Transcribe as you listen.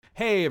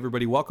Hey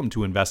everybody, welcome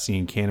to Investing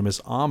in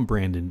Cannabis. I'm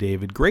Brandon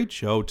David. Great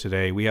show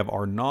today. We have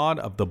Arnaud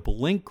of the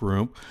Blink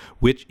Group,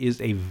 which is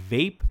a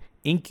vape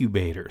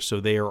incubator. So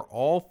they are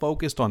all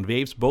focused on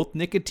vapes, both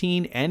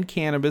nicotine and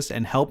cannabis,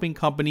 and helping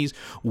companies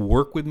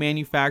work with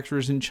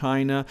manufacturers in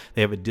China.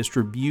 They have a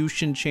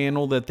distribution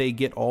channel that they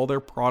get all their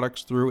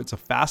products through. It's a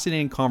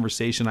fascinating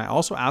conversation. I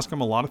also ask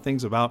them a lot of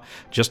things about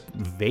just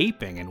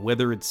vaping and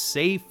whether it's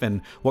safe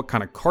and what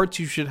kind of carts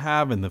you should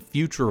have and the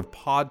future of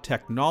pod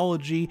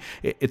technology.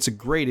 It's a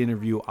great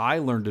interview. I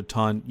learned a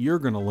ton. You're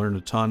going to learn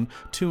a ton.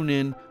 Tune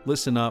in,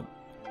 listen up,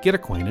 get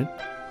acquainted.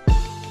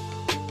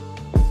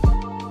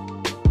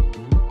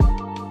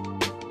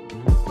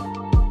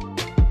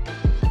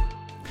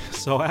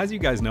 So as you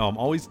guys know, I'm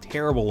always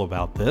terrible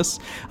about this,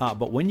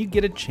 but when you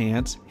get a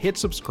chance, hit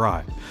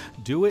subscribe.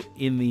 Do it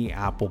in the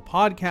Apple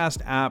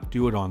Podcast app.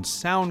 Do it on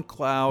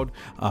SoundCloud.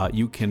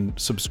 You can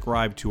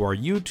subscribe to our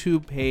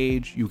YouTube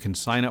page. You can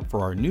sign up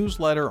for our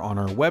newsletter on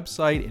our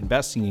website,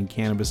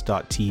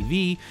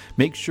 investingincannabis.tv.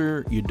 Make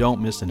sure you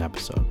don't miss an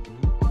episode.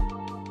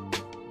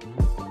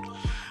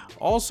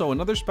 Also,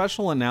 another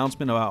special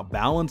announcement about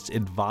Balanced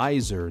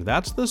Advisor.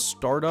 That's the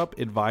startup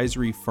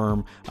advisory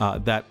firm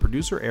that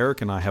producer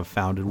Eric and I have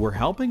founded. We're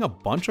helping a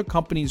bunch of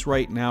companies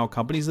right now,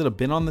 companies that have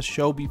been on the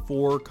show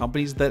before,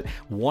 companies that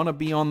want to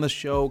be on the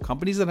show,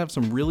 companies that have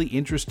some really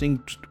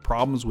interesting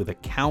problems with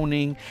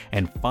accounting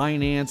and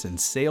finance and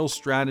sales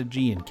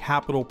strategy and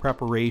capital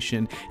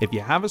preparation. If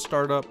you have a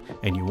startup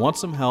and you want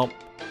some help,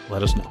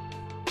 let us know.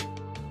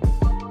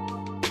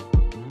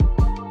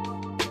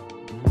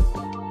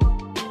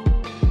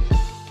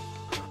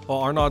 Well,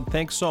 Arnaud,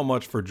 thanks so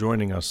much for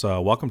joining us.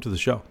 Welcome to the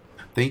show.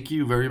 Thank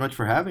you very much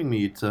for having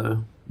me. It's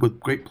with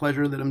great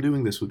pleasure that I'm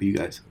doing this with you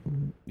guys.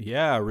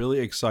 Yeah, really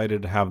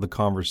excited to have the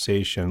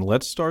conversation.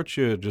 Let's start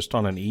you just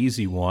on an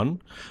easy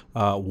one.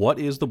 What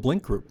is the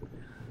Blink Group?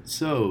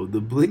 So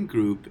the Blink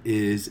Group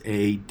is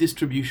a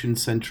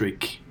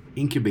distribution-centric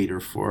incubator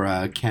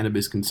for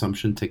cannabis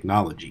consumption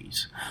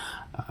technologies.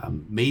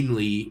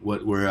 Mainly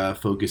what we're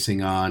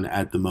focusing on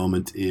at the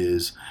moment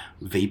is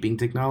vaping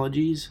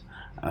technologies.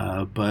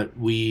 But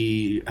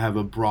we have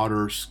a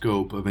broader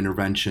scope of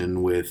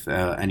intervention with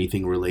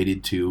anything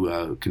related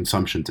to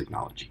consumption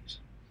technologies.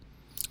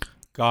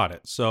 Got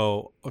it.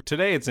 So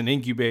today it's an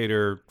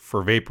incubator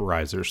for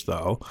vaporizers,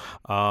 though.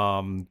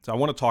 I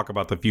want to talk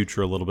about the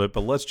future a little bit,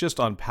 but let's just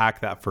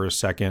unpack that for a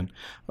second.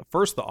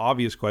 First, the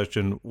obvious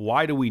question,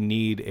 why do we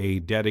need a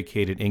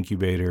dedicated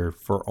incubator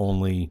for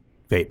only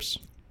vapes?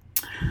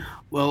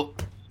 Well,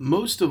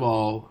 most of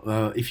all,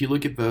 if you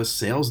look at the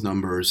sales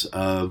numbers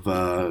of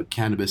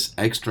cannabis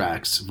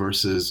extracts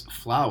versus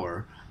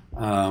flower,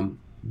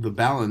 the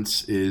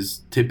balance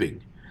is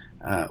tipping.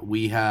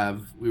 We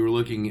were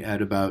looking at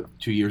about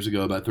 2 years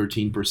ago, about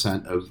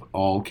 13% of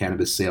all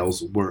cannabis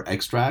sales were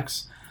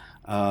extracts.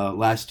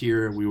 Last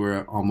year, we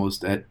were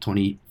almost at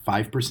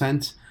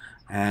 25%.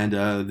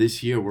 And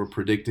this year, we're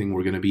predicting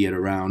we're going to be at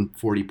around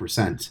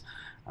 40%.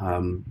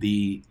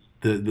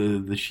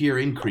 The sheer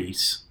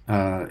increase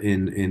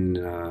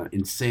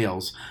in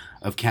sales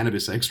of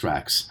cannabis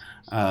extracts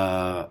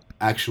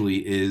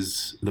actually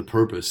is the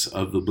purpose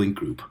of the Blink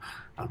Group.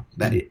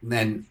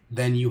 Then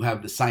you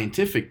have the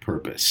scientific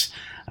purpose,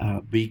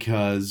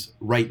 because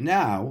right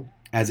now,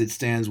 as it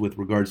stands with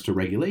regards to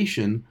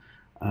regulation,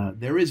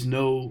 there is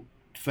no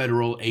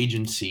federal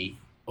agency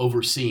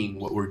overseeing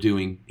what we're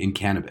doing in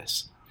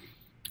cannabis.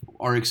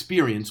 Our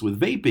experience with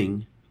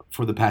vaping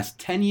for the past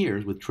 10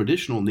 years with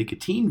traditional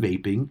nicotine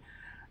vaping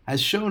has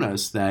shown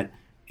us that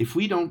if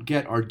we don't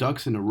get our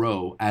ducks in a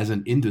row as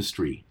an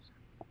industry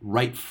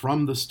right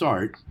from the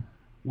start,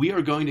 we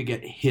are going to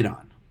get hit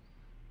on.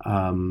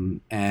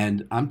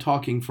 And I'm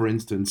talking, for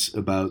instance,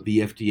 about the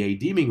FDA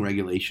deeming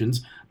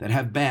regulations that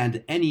have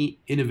banned any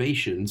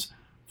innovations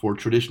for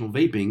traditional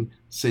vaping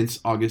since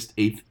August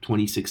 8th,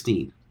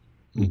 2016.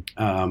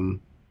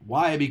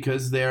 Why?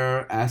 Because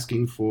they're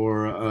asking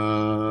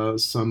for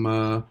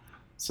some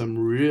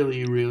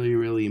really, really,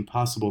 really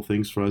impossible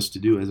things for us to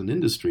do as an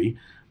industry.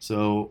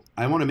 So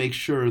I want to make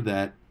sure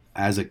that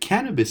as a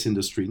cannabis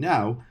industry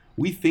now,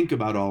 we think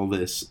about all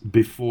this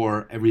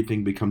before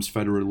everything becomes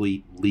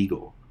federally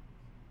legal.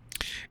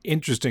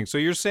 Interesting. So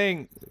you're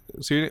saying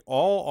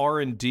all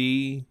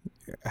R&D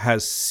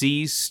has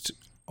ceased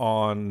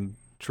on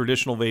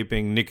traditional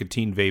vaping,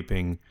 nicotine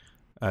vaping,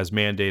 as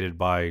mandated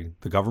by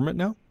the government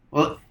now?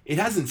 Well, it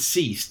hasn't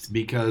ceased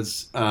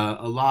because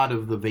a lot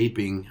of the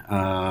vaping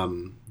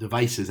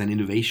devices and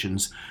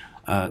innovations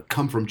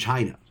come from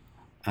China.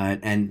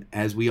 And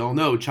as we all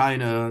know,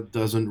 China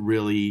doesn't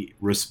really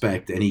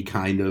respect any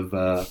kind of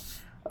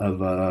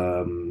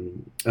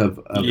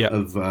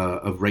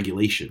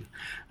regulation.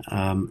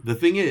 The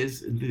thing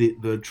is,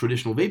 the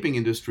traditional vaping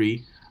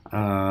industry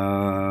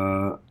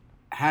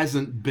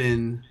hasn't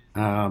been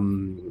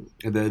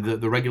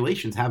the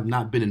regulations have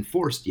not been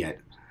enforced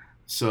yet.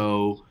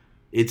 So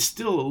it's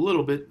still a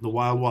little bit the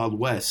wild, wild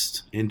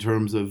west in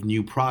terms of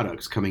new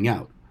products coming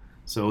out.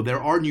 So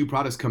there are new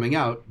products coming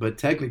out, but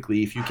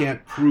technically, if you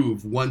can't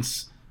prove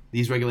once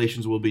these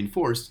regulations will be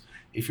enforced,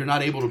 if you're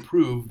not able to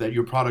prove that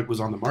your product was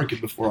on the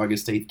market before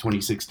August 8th,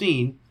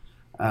 2016,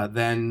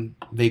 then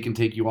they can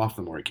take you off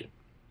the market.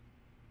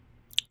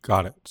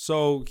 Got it.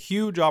 So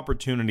huge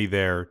opportunity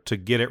there to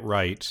get it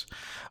right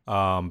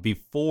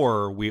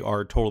before we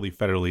are totally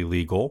federally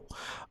legal.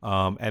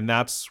 And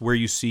that's where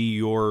you see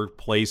your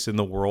place in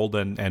the world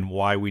and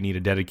why we need a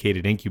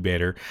dedicated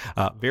incubator.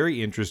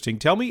 Very interesting.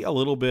 Tell me a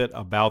little bit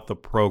about the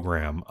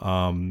program.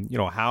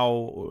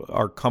 How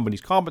are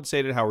companies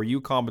compensated? How are you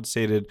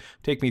compensated?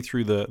 Take me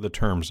through the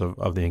terms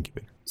of the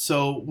incubator.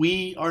 So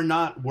we are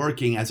not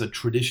working as a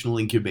traditional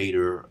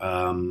incubator.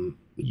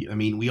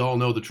 We all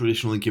know the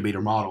traditional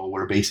incubator model,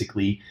 where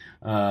basically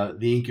the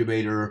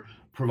incubator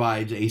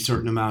provides a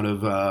certain amount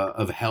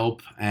of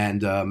help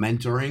and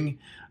mentoring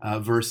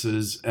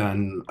versus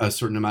a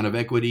certain amount of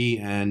equity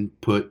and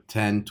put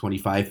 10,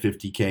 25,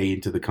 50K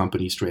into the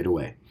company straight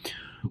away.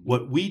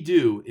 What we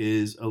do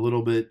is a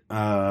little bit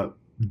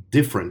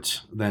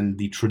different than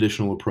the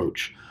traditional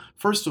approach.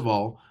 First of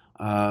all,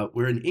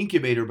 we're an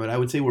incubator, but I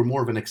would say we're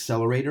more of an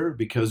accelerator,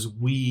 because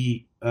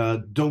we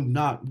do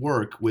not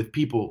work with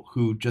people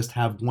who just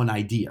have one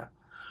idea.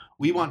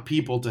 We want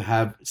people to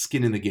have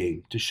skin in the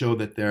game, to show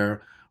that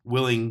they're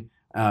willing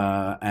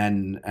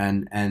and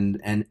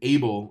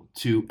able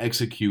to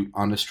execute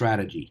on a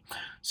strategy.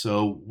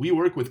 So we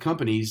work with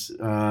companies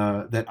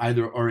that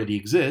either already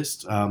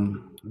exist.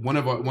 One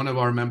of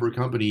our member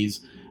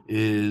companies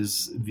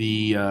is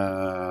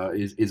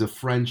a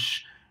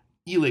French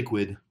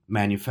e-liquid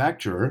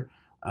manufacturer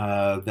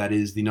that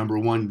is the number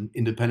one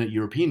independent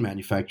European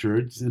manufacturer.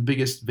 It's the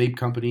biggest vape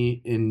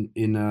company in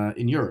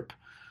Europe.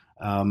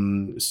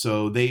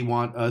 So they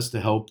want us to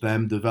help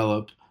them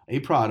develop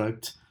a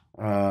product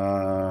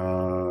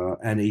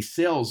and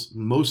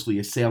mostly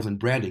a sales and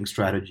branding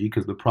strategy,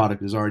 because the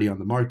product is already on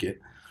the market,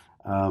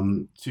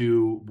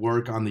 to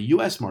work on the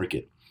U.S.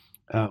 market.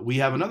 We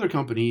have another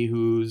company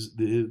who's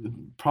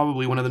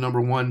probably one of the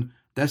number one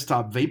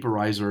desktop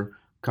vaporizer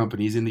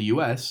companies in the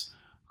U.S.,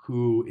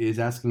 who is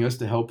asking us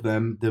to help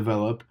them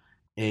develop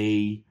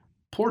a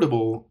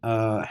portable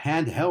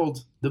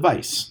handheld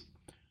device.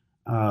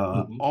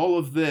 All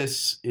of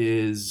this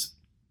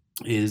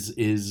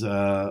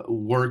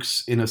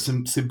works in a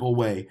simple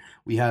way.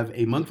 We have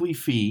a monthly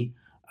fee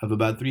of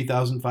about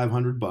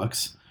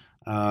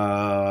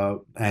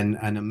 $3,500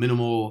 and a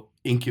minimal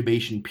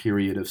incubation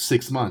period of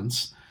 6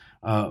 months.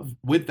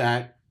 With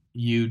that,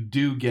 you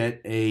do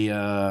get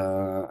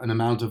an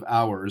amount of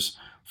hours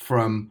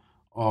from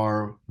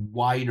our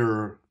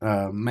wider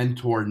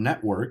mentor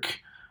network.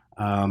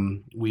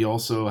 We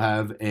also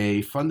have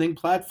a funding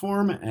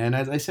platform, and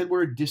as I said,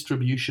 we're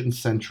distribution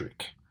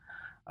centric,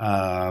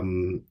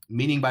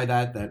 meaning by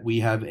that we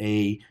have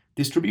a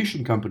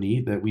distribution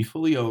company that we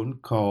fully own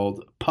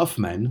called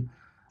Puffmen,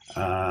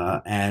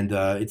 and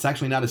it's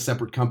actually not a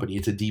separate company,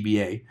 it's a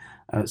DBA.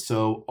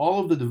 So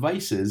all of the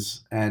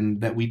devices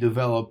that we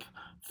develop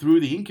through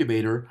the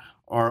incubator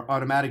are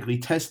automatically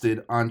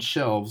tested on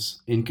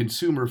shelves in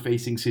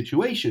consumer-facing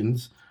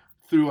situations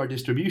through our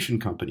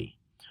distribution company.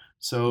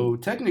 So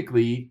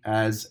technically,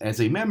 as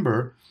a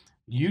member,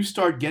 you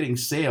start getting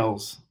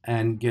sales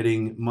and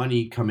getting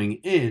money coming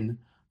in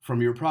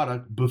from your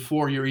product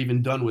before you're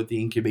even done with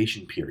the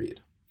incubation period.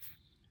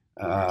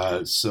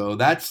 So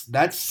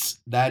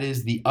that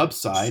is the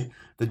upside.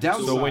 The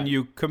downside. So when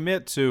you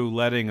commit to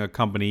letting a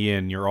company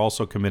in, you're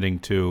also committing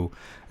to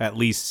at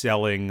least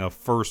selling a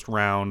first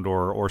round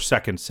or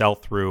second sell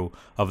through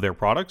of their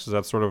products. Is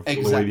that sort of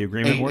the way the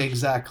agreement works?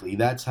 Exactly.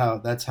 That's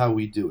how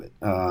we do it.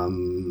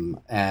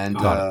 And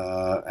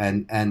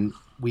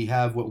we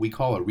have what we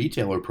call a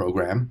retailer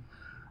program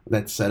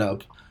that's set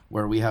up,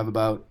 where we have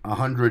about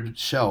 100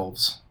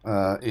 shelves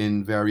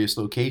in various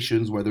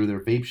locations, whether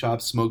they're vape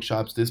shops, smoke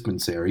shops,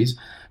 dispensaries,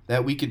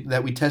 that we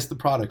test the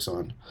products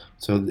on.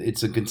 So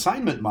it's a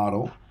consignment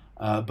model,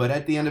 but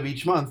at the end of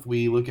each month,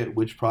 we look at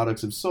which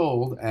products have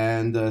sold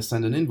and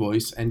send an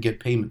invoice and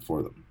get payment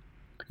for them.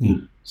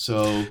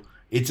 So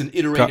it's an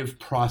iterative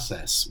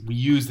process. We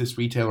use this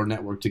retailer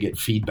network to get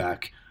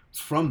feedback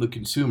from the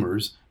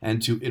consumers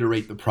and to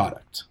iterate the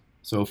product.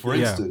 So for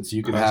instance,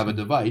 you can have a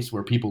device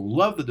where people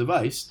love the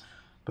device,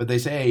 but they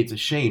say, hey, it's a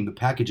shame, the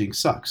packaging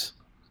sucks.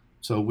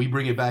 So we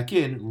bring it back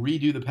in,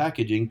 redo the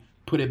packaging,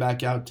 put it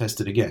back out,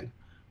 test it again.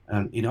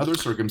 In other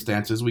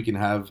circumstances, we can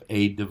have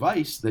a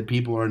device that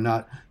people are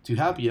not too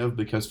happy of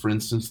because, for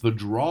instance, the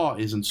draw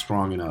isn't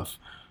strong enough.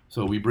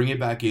 So we bring it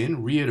back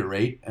in,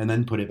 reiterate, and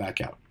then put it back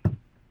out.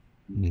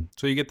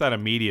 So you get that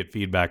immediate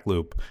feedback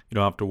loop. You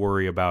don't have to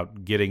worry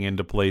about getting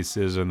into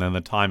places and then the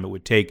time it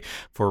would take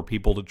for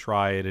people to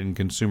try it and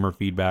consumer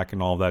feedback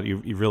and all that. You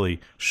really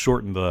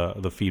shortened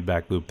the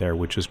feedback loop there,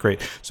 which is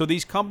great. So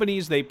these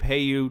companies, they pay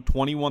you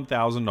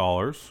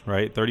 $21,000,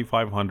 right?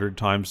 $3,500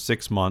 times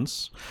 6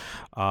 months,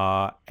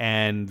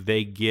 and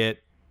they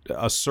get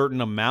a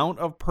certain amount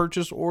of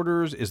purchase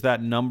orders. Is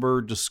that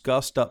number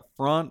discussed up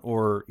front,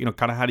 or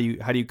kind of how do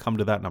you come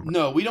to that number?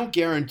 No, we don't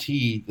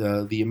guarantee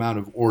the amount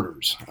of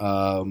orders.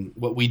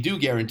 What we do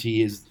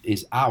guarantee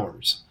is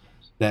hours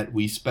that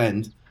we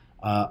spend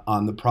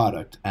on the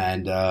product.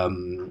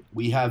 And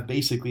we have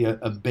basically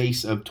a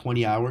base of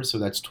 20 hours, so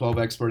that's 12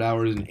 expert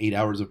hours and 8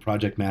 hours of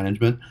project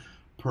management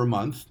per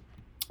month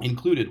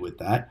included with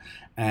that.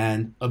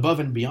 And above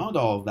and beyond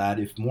all of that,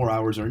 if more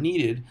hours are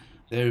needed,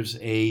 there's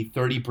a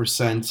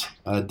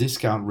 30%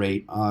 discount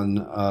rate on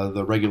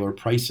the regular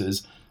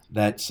prices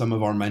that some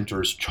of our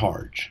mentors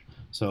charge.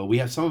 So we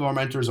have some of our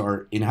mentors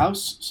are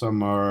in-house,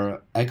 some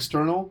are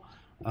external,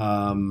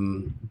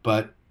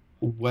 but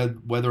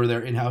whether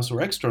they're in-house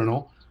or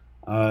external,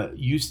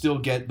 you still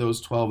get those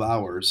 12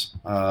 hours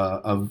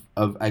of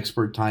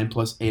expert time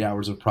plus 8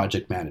 hours of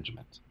project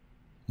management.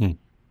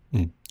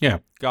 Yeah,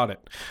 got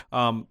it.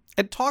 And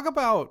talk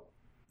about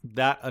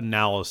that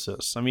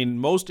analysis. I mean,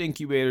 most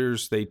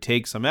incubators, they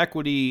take some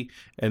equity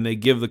and they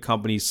give the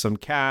companies some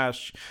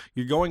cash.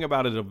 You're going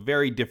about it a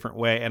very different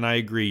way. And I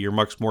agree, you're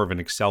much more of an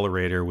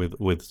accelerator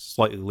with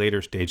slightly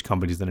later stage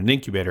companies than an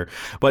incubator.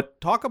 But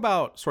talk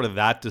about sort of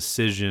that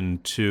decision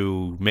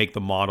to make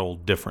the model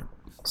different.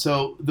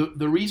 So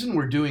the reason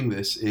we're doing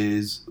this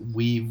is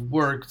we've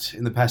worked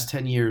in the past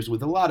 10 years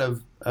with a lot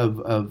of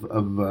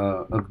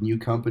new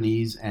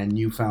companies and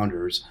new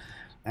founders,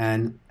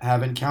 and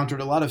have encountered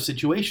a lot of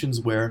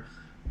situations where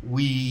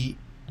we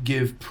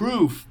give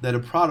proof that a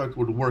product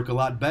would work a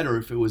lot better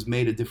if it was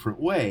made a different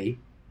way,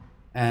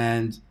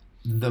 and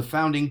the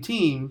founding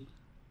team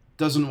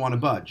doesn't want to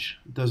budge,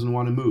 doesn't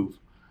want to move.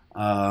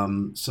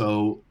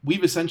 So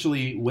we've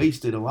essentially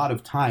wasted a lot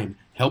of time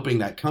helping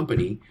that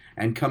company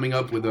and coming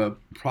up with a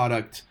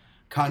product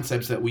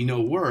concepts that we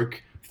know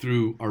work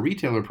through our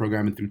retailer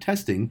program and through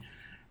testing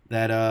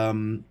that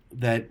and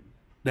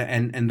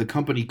the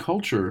company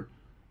culture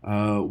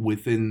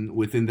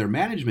within their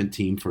management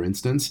team, for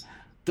instance,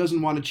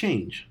 doesn't want to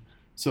change.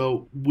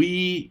 So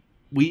we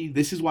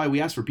this is why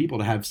we ask for people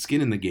to have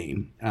skin in the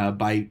game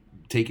by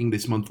taking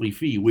this monthly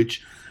fee,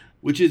 which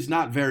is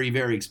not very,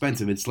 very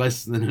expensive. It's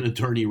less than an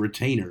attorney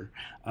retainer,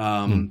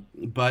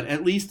 but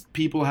at least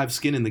people have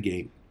skin in the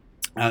game.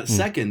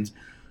 Second,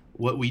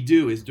 what we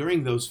do is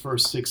during those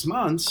first 6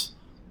 months,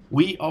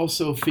 we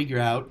also figure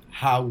out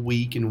how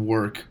we can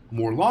work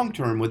more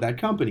long-term with that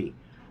company.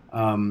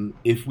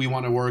 If we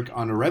want to work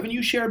on a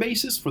revenue share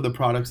basis for the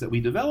products that we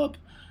develop,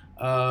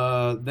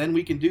 then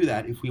we can do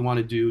that. If we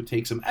want to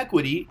take some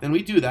equity, then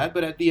we do that.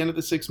 But at the end of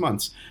the 6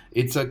 months,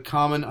 it's a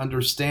common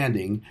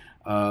understanding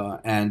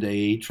and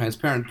a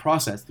transparent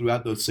process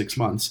throughout those 6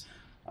 months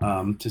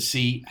to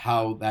see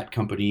how that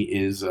company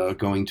is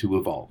going to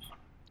evolve.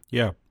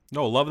 Yeah.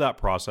 No, love that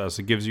process.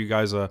 It gives you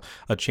guys a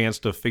chance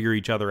to figure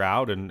each other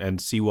out and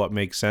see what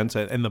makes sense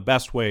and the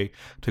best way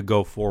to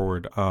go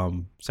forward.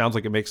 Sounds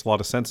like it makes a lot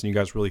of sense, and you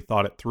guys really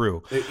thought it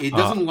through. It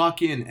doesn't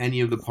lock in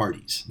any of the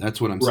parties. That's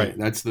what I'm saying.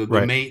 That's the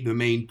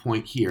main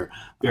point here.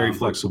 Very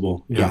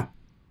flexible. Yeah.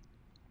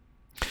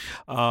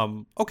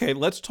 Okay,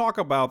 let's talk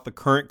about the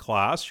current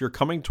class. You're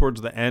coming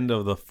towards the end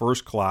of the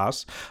first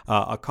class.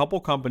 A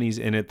couple companies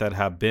in it that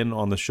have been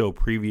on the show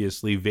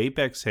previously, Vape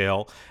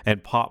Exhale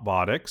and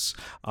Popbotics.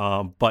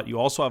 But you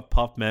also have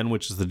Puffmen,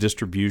 which is the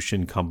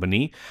distribution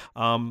company.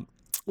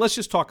 Let's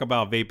just talk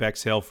about Vape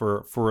Exhale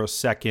for a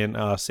second.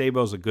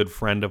 Sabo's a good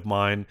friend of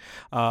mine.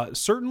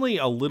 Certainly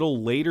a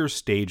little later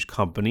stage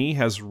company,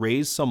 has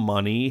raised some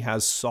money,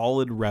 has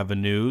solid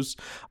revenues.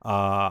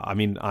 I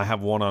mean, I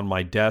have one on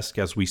my desk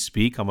as we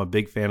speak. I'm a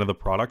big fan of the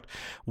product.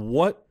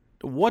 What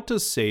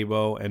does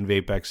Sabo and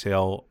Vape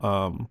Exhale,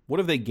 what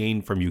have they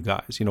gained from you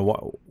guys? You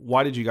know,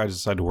 why did you guys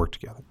decide to work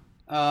together?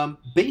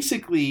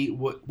 Basically,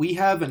 we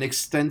have an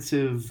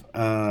extensive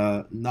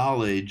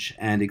knowledge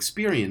and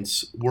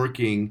experience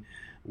working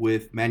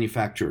with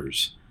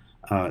manufacturers.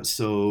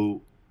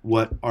 So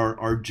what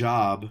our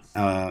job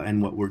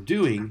and what we're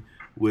doing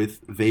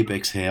with Vape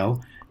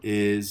Exhale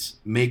is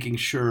making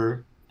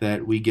sure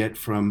that we get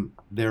from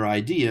their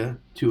idea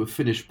to a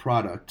finished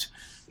product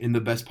in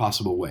the best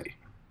possible way.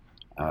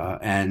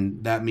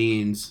 And that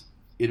means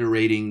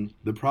iterating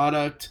the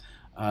product,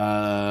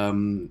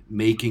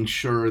 making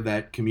sure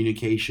that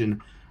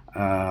communication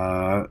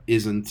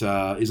isn't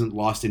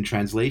lost in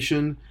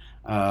translation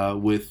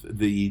with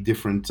the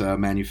different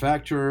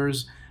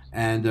manufacturers,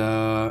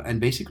 and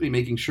basically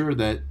making sure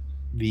that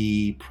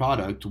the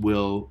product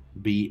will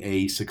be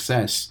a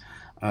success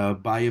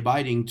by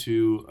abiding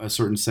to a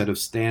certain set of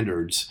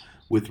standards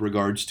with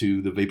regards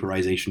to the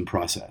vaporization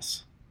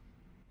process.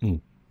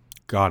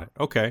 Got it.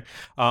 Okay.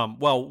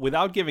 Well,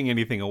 without giving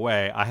anything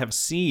away, I have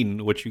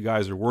seen what you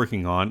guys are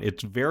working on.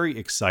 It's very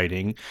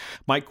exciting.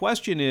 My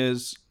question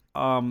is,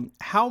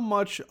 how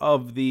much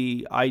of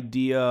the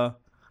idea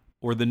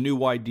or the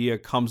new idea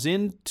comes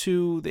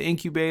into the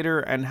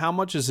incubator, and how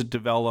much is it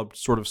developed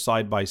sort of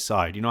side by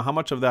side? You know, how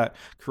much of that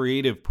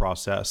creative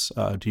process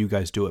do you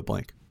guys do at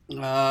Blink?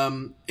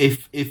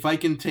 If I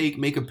can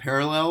make a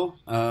parallel,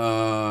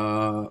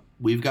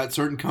 we've got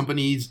certain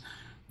companies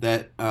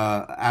that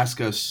ask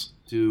us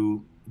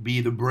to be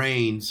the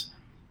brains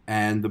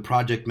and the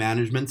project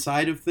management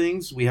side of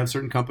things. We have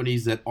certain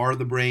companies that are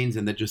the brains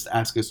and that just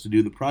ask us to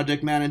do the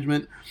project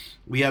management.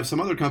 We have some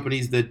other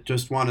companies that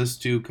just want us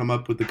to come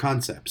up with the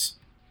concepts.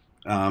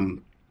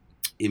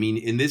 I mean,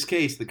 in this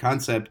case, the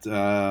concept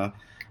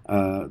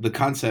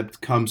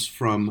comes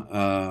from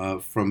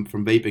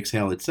Vape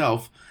Exhale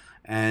itself,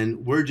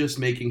 and we're just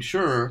making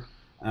sure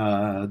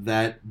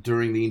that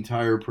during the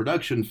entire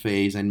production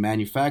phase and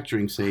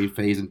manufacturing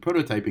phase and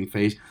prototyping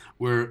phase,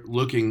 we're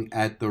looking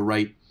at the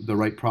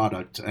right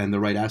product and the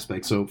right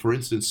aspect. So, for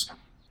instance,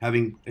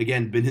 having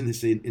again been in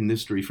this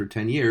industry for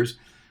 10 years,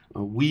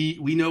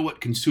 we know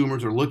what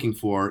consumers are looking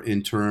for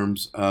in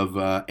terms of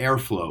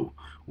airflow.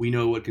 We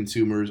know what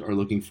consumers are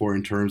looking for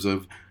in terms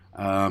of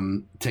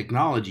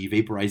technology,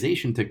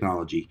 vaporization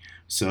technology.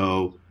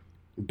 So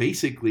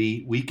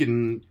basically, we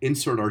can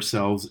insert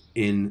ourselves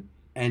in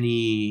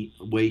any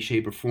way,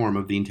 shape, or form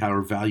of the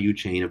entire value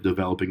chain of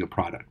developing a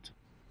product.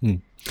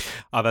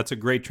 That's a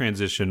great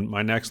transition.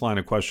 My next line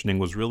of questioning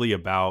was really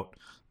about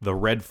the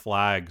red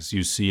flags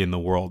you see in the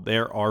world.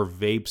 There are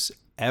vapes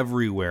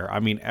everywhere. I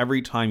mean,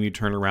 every time you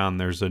turn around,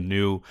 there's a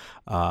new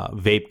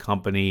vape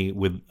company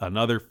with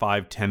another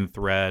 510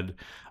 thread.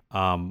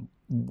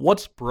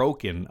 What's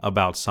broken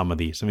about some of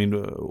these? I mean,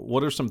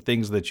 what are some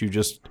things that you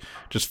just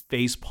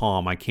face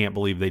palm? I can't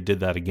believe they did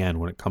that again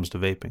when it comes to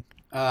vaping.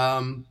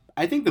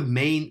 I think the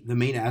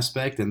main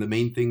aspect and the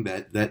main thing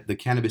that the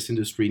cannabis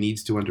industry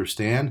needs to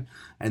understand,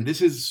 and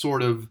this is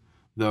sort of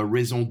the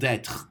raison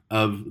d'être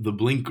of the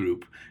Blink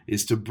Group,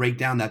 is to break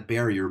down that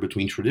barrier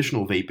between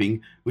traditional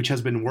vaping, which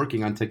has been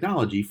working on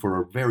technology for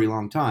a very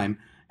long time,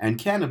 and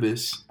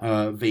cannabis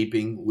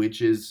vaping,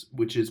 which is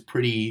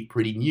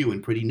pretty new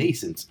and pretty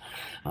nascent.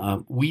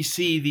 We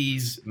see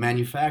these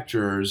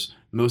manufacturers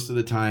most of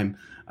the time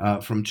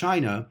from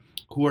China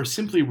who are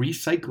simply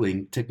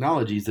recycling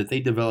technologies that they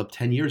developed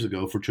 10 years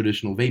ago for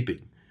traditional vaping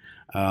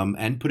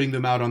and putting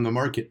them out on the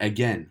market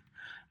again.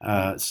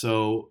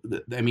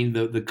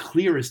 The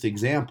clearest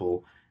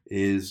example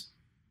is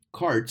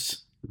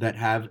carts that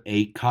have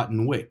a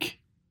cotton wick.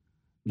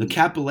 The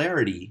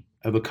capillarity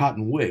of a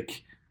cotton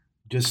wick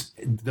just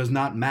does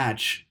not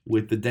match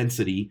with the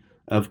density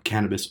of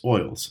cannabis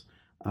oils.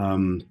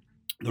 The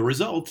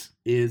result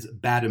is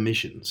bad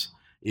emissions,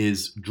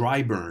 is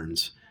dry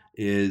burns,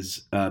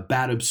 is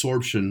bad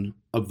absorption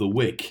of the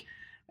wick.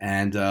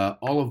 And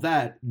all of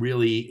that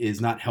really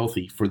is not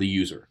healthy for the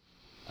user.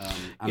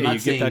 You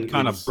get that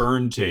kind of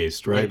burn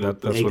taste, right?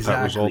 That's exactly what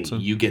that results in.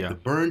 You get the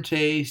burn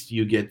taste,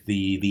 you get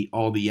the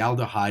all the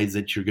aldehydes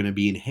that you're going to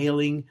be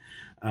inhaling,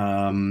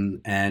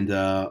 and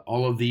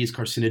all of these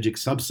carcinogenic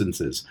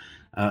substances.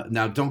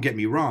 Now, don't get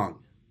me wrong.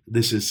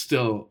 This is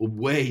still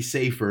way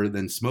safer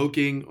than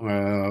smoking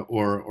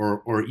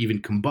or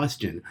even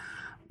combustion.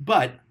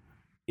 But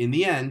in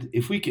the end,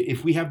 if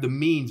we have the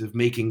means of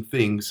making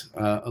things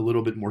a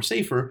little bit more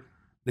safer,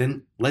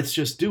 then let's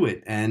just do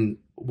it. And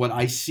what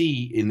I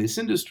see in this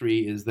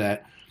industry is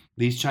that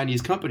these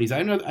Chinese companies.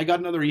 I got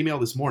another email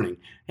this morning.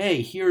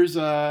 Hey, here are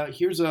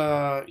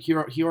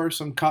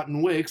some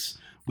cotton wicks.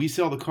 We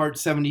sell the cart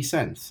 70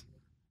 cents.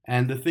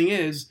 And the thing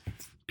is,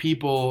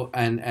 people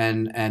and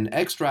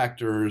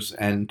extractors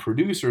and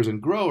producers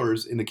and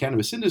growers in the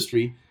cannabis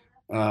industry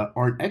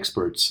aren't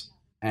experts.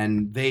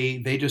 And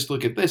they just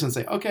look at this and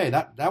say, okay,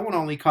 that one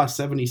only costs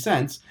 70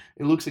 cents.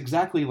 It looks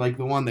exactly like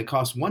the one that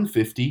costs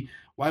 150.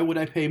 Why would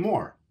I pay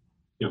more?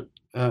 Yep.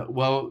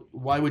 Well,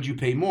 why would you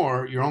pay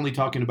more? You're only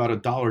talking about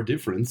 $1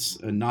 difference,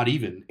 not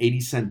even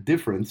 80-cent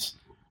difference,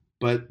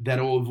 but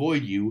that'll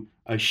avoid you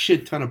a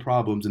shit ton of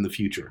problems in the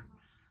future.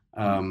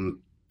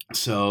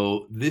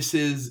 So this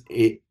is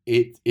it.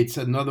 It's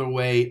another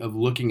way of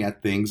looking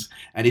at things,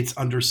 and it's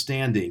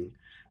understanding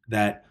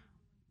that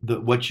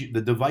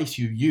the device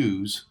you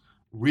use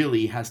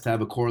really has to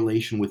have a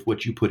correlation with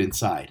what you put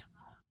inside.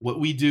 What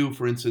we do,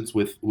 for instance,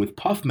 with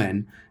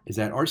Puffmen is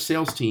that our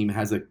sales team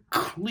has a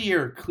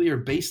clear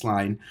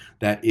baseline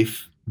that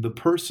if the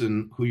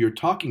person who you're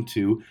talking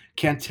to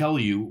can't tell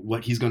you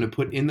what he's going to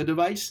put in the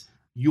device,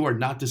 you are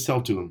not to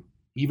sell to him.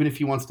 Even if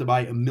he wants to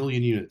buy 1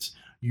 million units,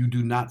 you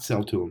do not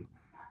sell to him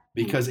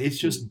because it's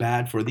just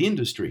bad for the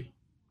industry.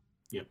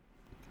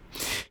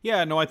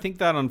 Yeah, no, I think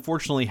that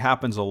unfortunately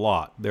happens a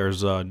lot.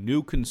 There's a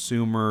new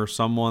consumer,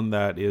 someone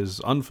that is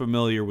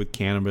unfamiliar with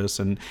cannabis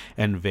and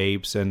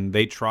vapes, and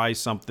they try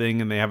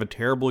something and they have a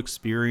terrible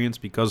experience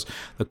because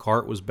the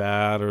cart was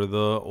bad or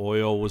the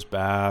oil was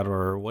bad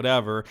or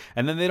whatever,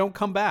 and then they don't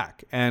come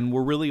back. And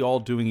we're really all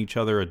doing each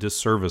other a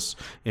disservice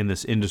in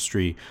this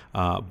industry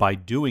by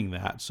doing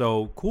that.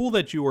 So cool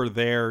that you are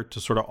there to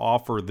sort of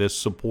offer this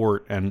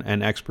support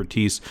and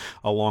expertise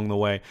along the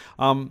way.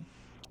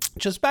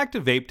 Just back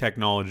to vape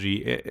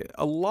technology,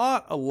 a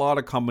lot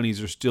of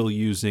companies are still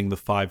using the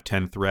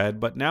 510 thread,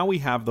 but now we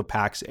have the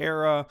PAX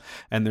Era,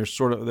 and there's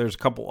a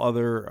couple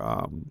other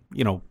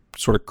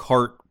sort of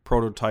cart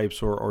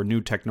prototypes or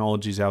new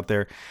technologies out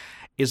there.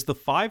 Is the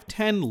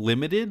 510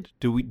 limited?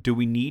 Do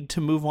we need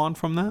to move on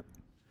from that?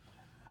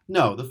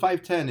 No, the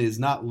 510 is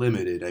not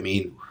limited. I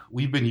mean,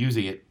 we've been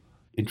using it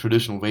in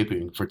traditional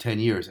vaping for 10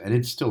 years, and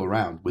it's still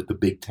around with the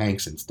big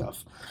tanks and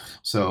stuff.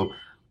 So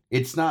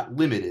it's not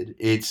limited.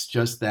 It's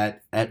just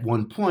that at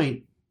one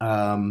point,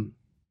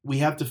 we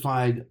have to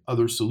find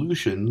other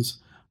solutions,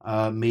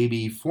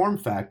 maybe form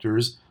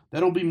factors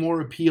that'll be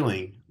more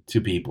appealing to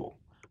people.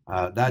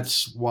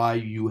 That's why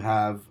you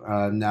have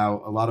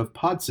now a lot of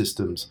pod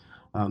systems.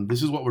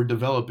 This is what we're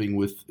developing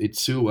with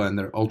Itsuwa and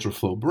their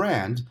UltraFlow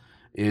brand,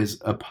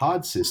 is a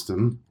pod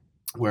system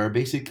where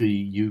basically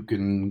you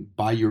can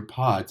buy your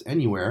pods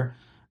anywhere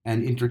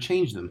and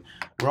interchange them.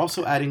 We're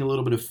also adding a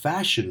little bit of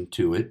fashion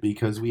to it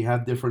because we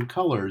have different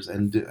colors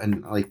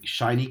and like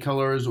shiny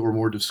colors or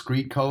more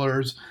discreet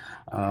colors.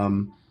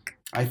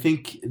 I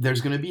think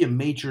there's going to be a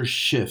major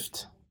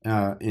shift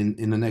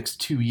in the next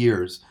 2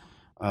 years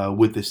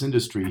with this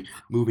industry,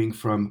 moving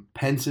from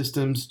pen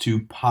systems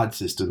to pod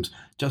systems,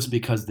 just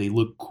because they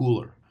look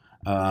cooler.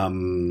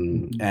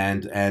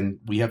 And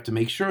we have to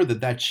make sure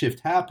that that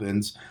shift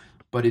happens,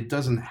 but it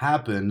doesn't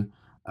happen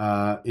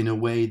in a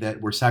way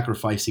that we're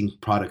sacrificing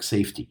product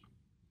safety.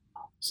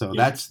 So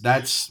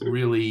that's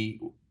really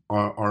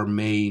our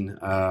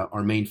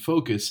main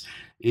focus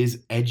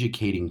is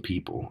educating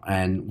people.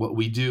 And what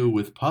we do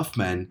with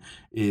Puffmen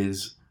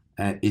is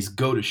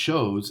go to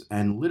shows,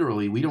 and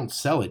literally we don't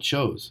sell at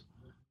shows.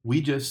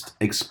 We just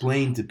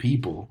explain to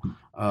people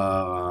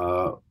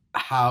how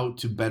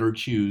to better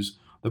choose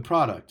the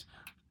product.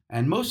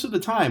 And most of the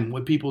time,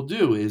 what people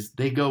do is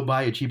they go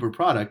buy a cheaper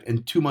product,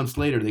 and 2 months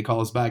later, they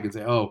call us back and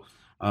say, "Oh,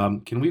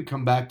 can we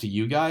come back to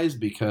you guys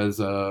because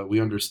we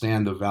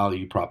understand the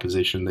value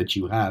proposition that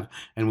you have,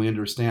 and we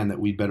understand that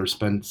we better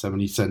spend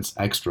 70 cents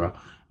extra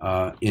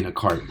in a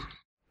cart."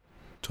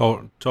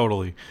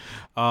 Totally.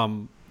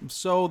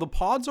 So the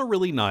pods are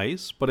really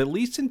nice, but at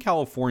least in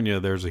California,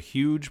 there's a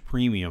huge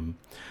premium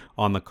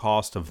on the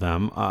cost of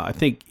them. I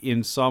think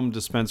in some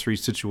dispensary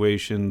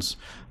situations,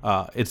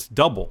 it's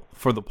double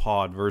for the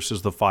pod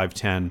versus the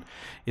 510.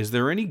 Is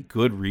there any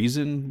good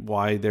reason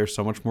why they're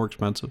so much more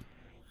expensive?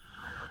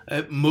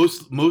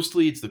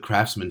 Mostly it's the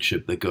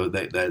craftsmanship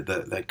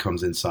that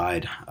comes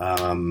inside,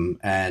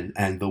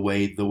 and the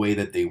way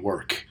that they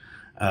work.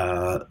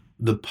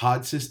 The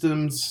pod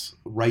systems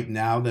right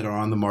now that are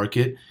on the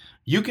market,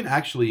 you can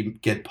actually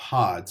get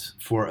pods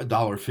for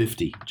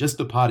 $1.50, just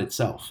the pod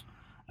itself,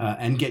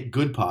 and get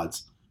good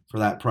pods for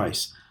that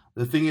price.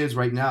 The thing is,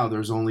 right now,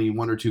 there's only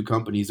one or two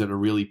companies that are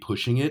really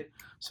pushing it,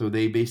 so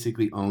they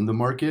basically own the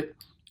market,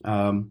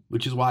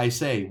 which is why I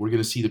say we're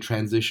going to see the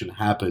transition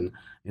happen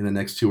in the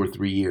next 2 or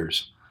 3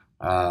 years,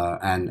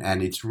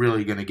 and it's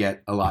really going to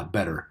get a lot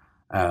better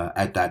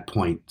at that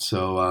point.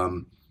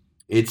 So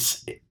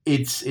it's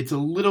a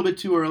little bit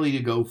too early to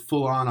go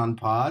full on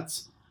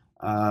pods.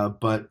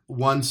 But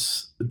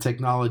once the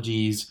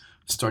technologies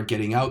start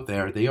getting out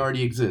there, they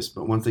already exist,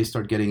 but once they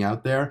start getting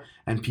out there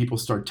and people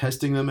start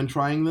testing them and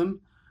trying them,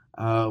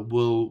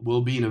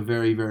 we'll be in a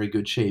very, very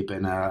good shape.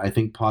 And I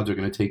think pods are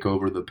going to take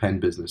over the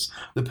pen business.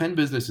 The pen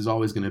business is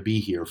always going to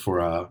be here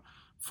for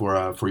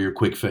your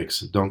quick fix.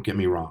 Don't get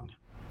me wrong.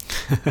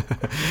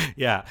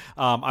 Yeah,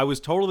 I was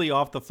totally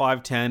off the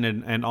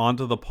 510 and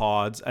onto the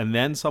pods, and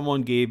then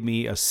someone gave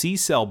me a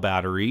C-cell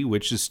battery,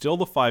 which is still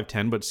the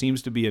 510, but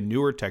seems to be a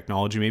newer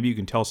technology. Maybe you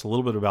can tell us a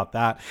little bit about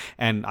that.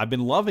 And I've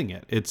been loving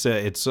it. It's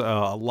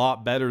a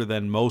lot better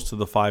than most of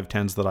the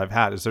 510s that I've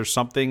had. Is there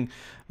something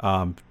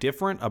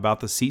different about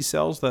the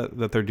C-cells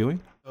that they're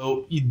doing?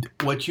 So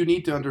what you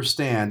need to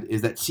understand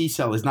is that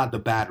C-cell is not the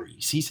battery.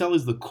 C-cell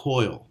is the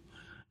coil.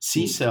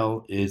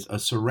 C-cell is a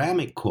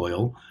ceramic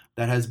coil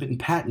that has been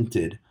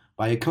patented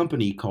by a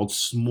company called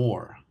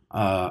Smoore,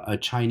 a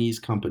Chinese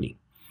company.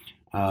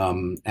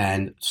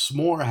 And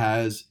Smoore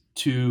has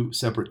two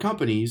separate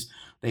companies.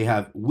 They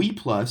have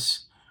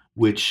WePlus,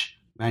 which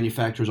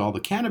manufactures all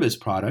the cannabis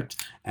product,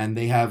 and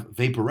they have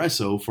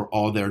Vaporesso for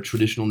all their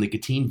traditional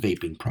nicotine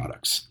vaping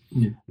products.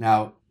 Mm.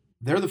 Now,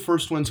 they're the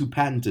first ones who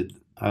patented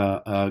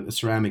a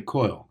ceramic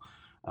coil,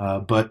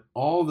 but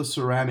all the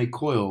ceramic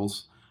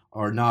coils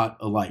are not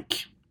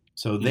alike.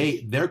 So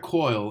their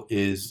coil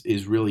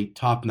is really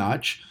top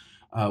notch,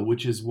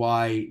 which is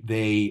why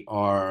they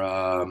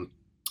are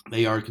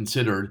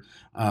considered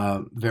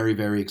very,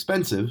 very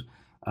expensive.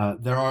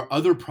 There are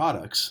other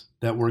products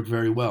that work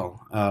very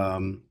well.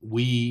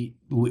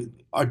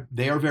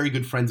 They are very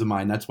good friends of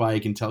mine. That's why I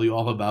can tell you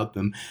all about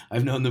them.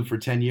 I've known them for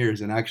 10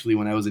 years, and actually,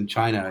 when I was in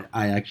China,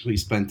 I actually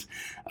spent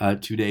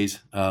 2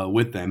 days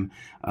with them.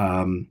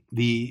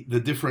 The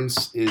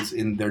difference is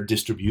in their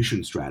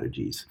distribution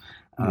strategies.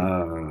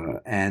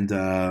 And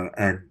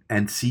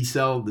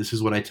C-Cell, this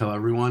is what I tell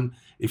everyone.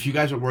 If you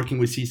guys are working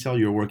with C-Cell,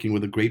 you're working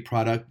with a great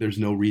product. There's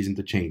no reason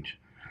to change.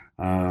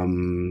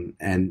 And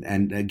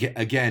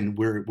again,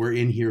 we're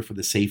in here for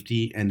the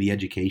safety and the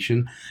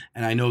education.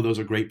 And I know those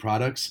are great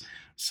products.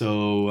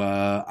 So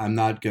I'm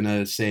not going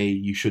to say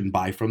you shouldn't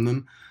buy from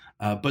them.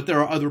 But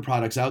there are other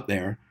products out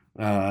there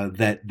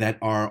that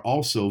are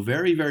also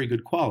very, very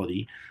good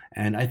quality.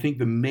 And I think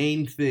the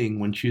main thing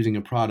when choosing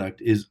a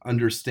product is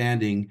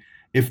understanding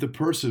if the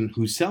person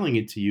who's selling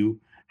it to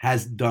you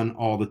has done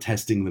all the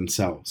testing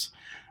themselves.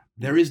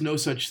 There is no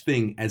such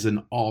thing as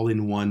an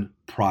all-in-one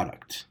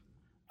product.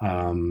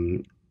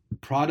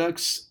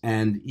 Products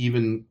and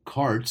even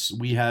carts,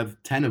 we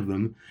have 10 of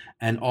them,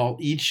 and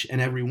each and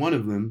every one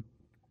of them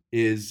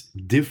is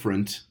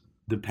different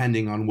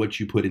depending on what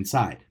you put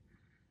inside.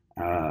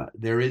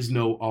 There is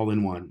no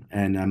all-in-one,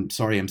 and I'm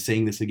sorry I'm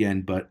saying this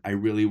again, but I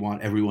really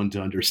want everyone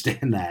to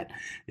understand that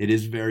it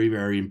is very,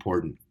 very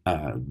important.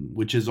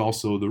 Which is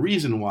also the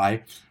reason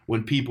why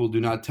when people do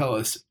not tell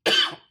us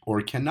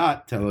or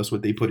cannot tell us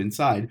what they put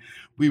inside,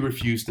 we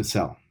refuse to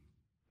sell.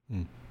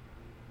 Hmm.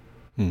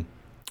 Hmm.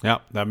 Yeah,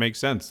 that makes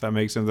sense. That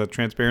makes sense. That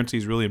transparency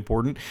is really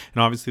important,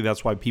 and obviously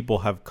that's why people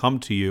have come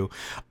to you.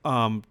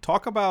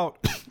 Talk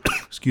about,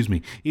 excuse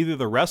me, either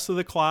the rest of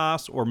the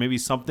class or maybe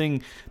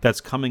something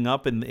that's coming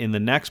up in the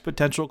next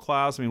potential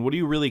class. I mean, what are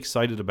you really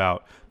excited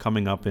about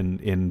coming up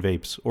in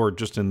vapes, or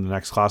just in the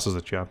next classes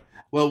that you have?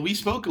 Well, we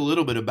spoke a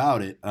little bit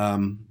about it.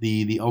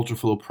 The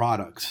UltraFlow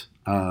products.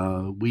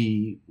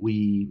 We're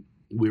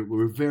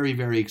very,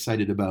 very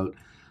excited about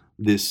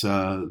this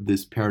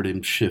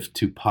paradigm shift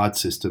to pod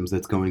systems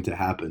that's going to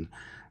happen,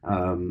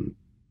 and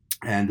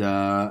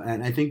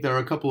I think there are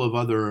a couple of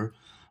other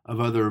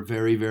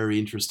very, very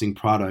interesting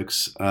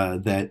products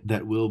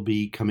that will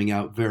be coming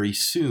out very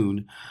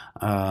soon.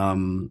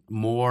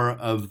 More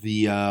of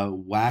the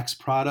wax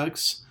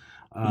products.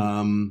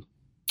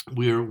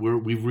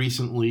 We've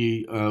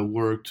recently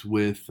worked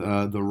with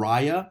the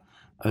Raya,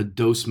 a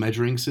dose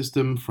measuring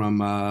system from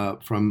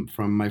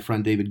my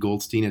friend David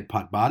Goldstein at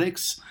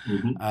Potbotics.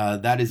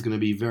 Mm-hmm. That is going to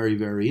be very,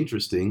 very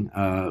interesting.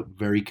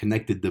 Very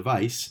connected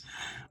device.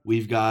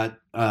 We've got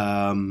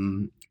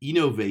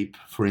Innovape,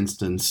 for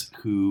instance,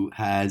 who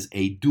has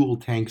a dual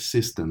tank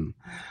system.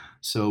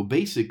 So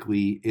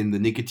basically, in the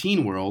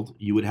nicotine world,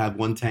 you would have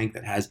one tank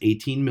that has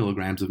 18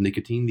 milligrams of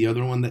nicotine, the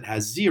other one that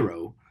has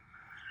 0,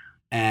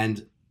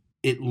 and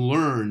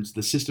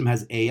the system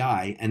has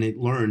AI, and it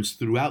learns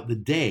throughout the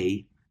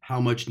day how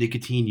much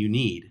nicotine you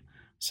need.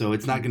 So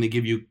it's not going to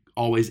give you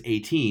always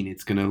 18.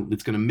 It's going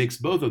to mix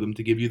both of them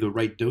to give you the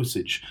right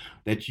dosage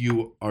that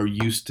you are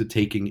used to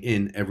taking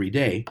in every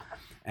day.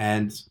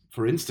 And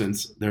for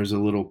instance, there's a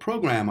little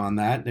program on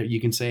that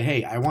you can say,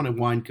 hey, I want to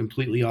wind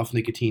completely off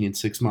nicotine in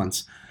 6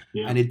 months.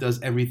 Yeah. And it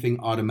does everything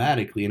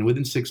automatically. And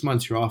within 6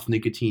 months, you're off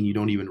nicotine. You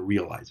don't even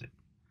realize it.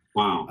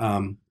 Wow.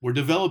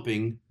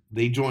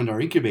 They joined our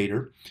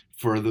incubator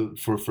for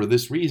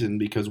this reason,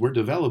 because we're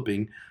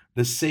developing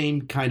the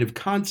same kind of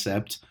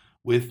concept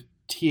with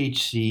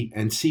THC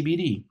and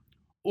CBD,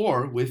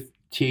 or with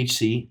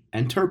THC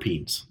and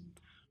terpenes.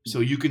 So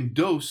you can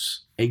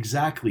dose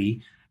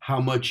exactly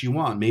how much you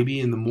want. Maybe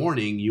in the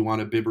morning you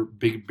want a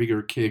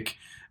bigger kick,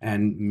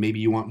 and maybe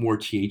you want more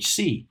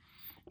THC.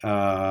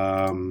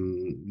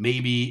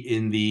 Maybe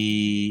in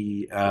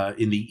the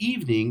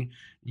evening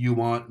you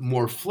want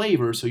more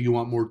flavor, so you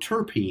want more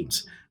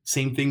terpenes.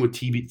 Same thing with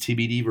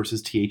TBD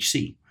versus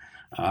THC.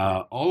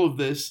 All of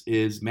this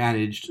is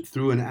managed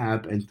through an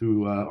app and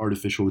through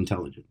artificial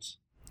intelligence.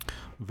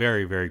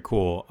 Very, very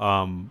cool.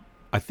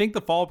 I think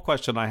the follow-up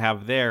question I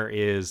have there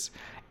is,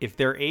 if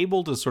they're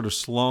able to sort of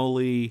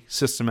slowly,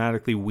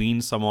 systematically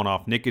wean someone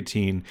off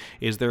nicotine,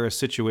 is there a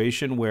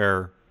situation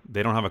where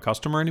they don't have a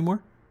customer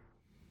anymore?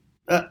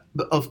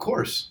 Of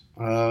course.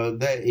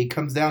 That it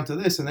comes down to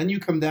this, and then you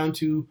come down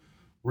to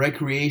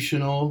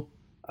recreational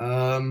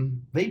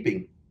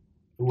vaping.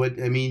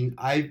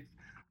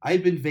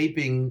 I've been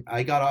vaping.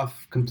 I got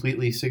off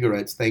completely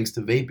cigarettes thanks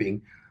to vaping.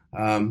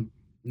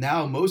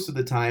 Now most of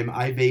the time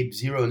I vape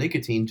 0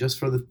 nicotine just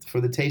for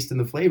the taste and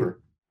the flavor.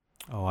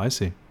 Oh, I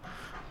see.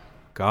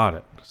 Got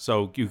it.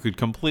 So you could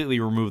completely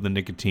remove the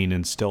nicotine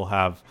and still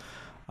have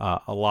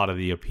a lot of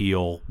the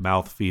appeal,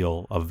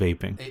 mouthfeel of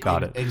vaping.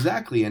 Got it.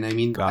 Exactly. And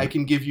I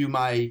can give you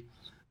my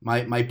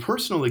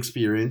personal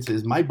experience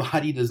is my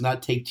body does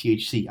not take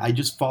THC. I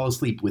just fall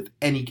asleep with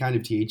any kind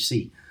of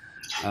THC.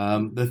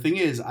 The thing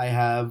is,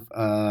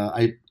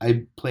 I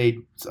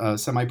played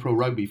semi-pro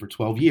rugby for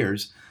 12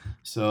 years,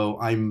 so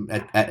I'm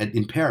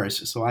in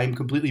Paris, so I'm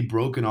completely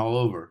broken all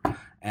over,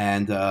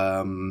 and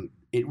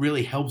it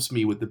really helps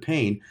me with the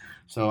pain.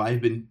 So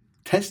I've been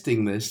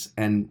testing this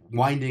and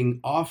winding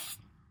off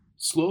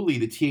slowly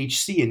the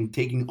THC and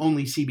taking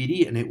only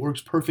CBD, and it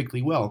works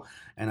perfectly well,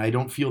 and I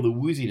don't feel the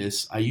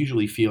wooziness I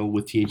usually feel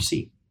with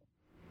THC.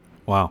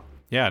 Wow.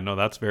 Yeah, no,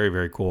 that's very,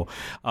 very cool.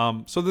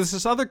 So there's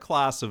this other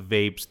class of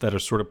vapes that are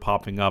sort of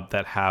popping up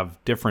that have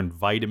different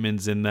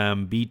vitamins in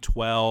them,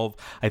 B12.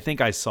 I think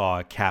I saw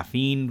a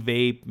caffeine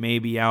vape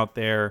maybe out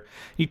there. Can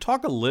you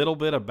talk a little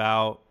bit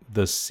about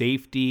the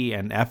safety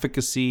and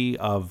efficacy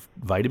of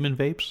vitamin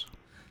vapes?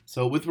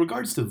 So with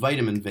regards to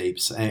vitamin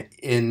vapes,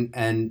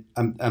 and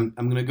I'm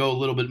going to go a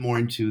little bit more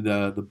into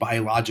the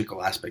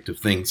biological aspect of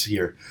things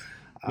here.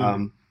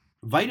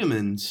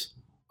 Vitamins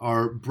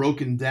are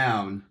broken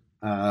down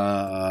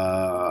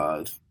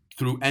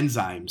through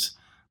enzymes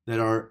that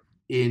are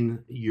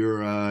in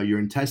your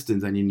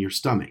intestines and in your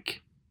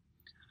stomach.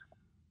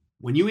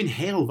 When you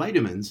inhale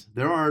vitamins,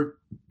 there are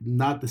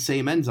not the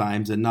same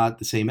enzymes and not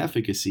the same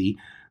efficacy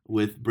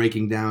with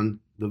breaking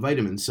down the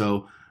vitamins.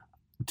 So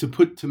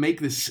to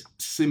make this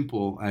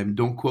simple, and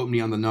don't quote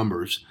me on the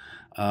numbers,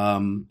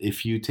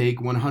 if you take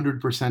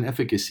 100%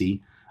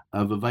 efficacy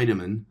of a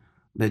vitamin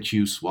that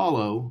you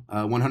swallow,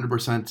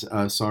 100%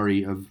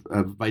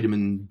 of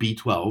vitamin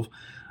B12,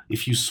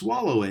 if you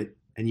swallow it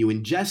and you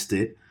ingest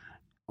it,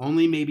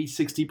 only maybe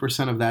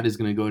 60% of that is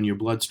going to go in your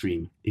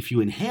bloodstream. If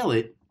you inhale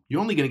it, you're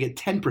only going to get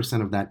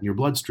 10% of that in your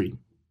bloodstream.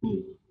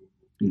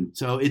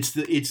 So it's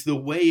the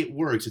way it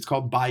works. It's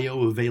called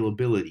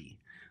bioavailability.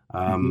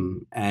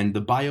 And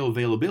the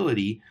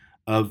bioavailability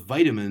of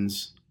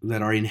vitamins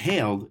that are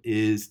inhaled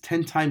is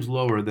 10 times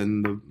lower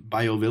than the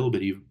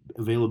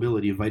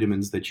bioavailability of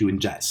vitamins that you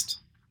ingest.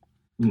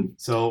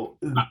 So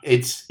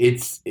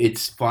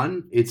it's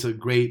fun. It's a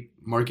great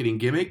marketing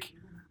gimmick.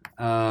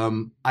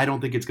 I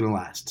don't think it's going to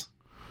last.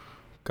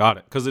 Got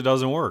it, because it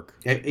doesn't work.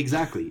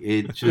 Exactly.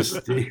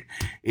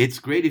 It's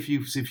great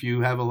if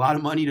you have a lot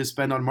of money to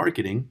spend on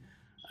marketing,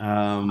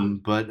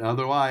 but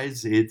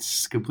otherwise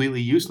it's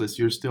completely useless.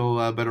 You're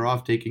still better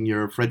off taking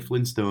your Fred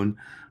Flintstone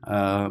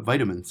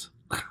vitamins.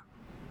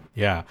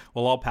 Yeah.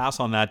 Well, I'll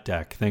pass on that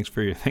deck. Thanks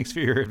for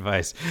your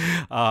advice.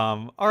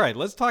 All right,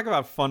 let's talk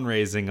about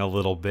fundraising a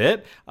little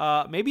bit.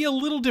 Maybe a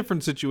little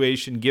different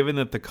situation given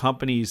that the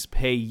companies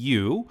pay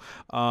you.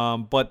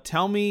 But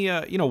tell me,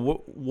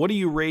 what are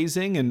you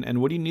raising and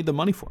what do you need the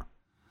money for?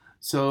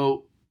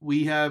 So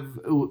we have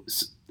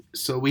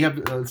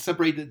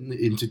separated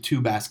into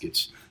two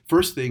baskets.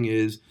 First thing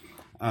is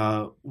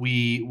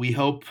we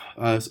help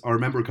our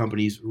member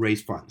companies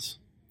raise funds.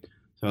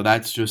 So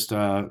that's just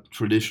a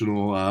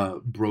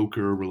traditional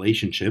broker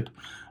relationship.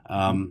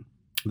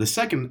 The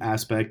second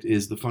aspect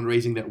is the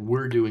fundraising that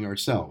we're doing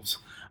ourselves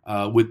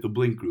with the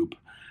Blink Group,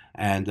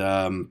 and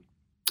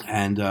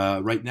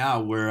right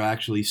now we're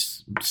actually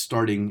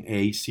starting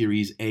a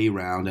Series A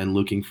round and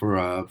looking for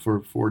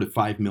 $4 to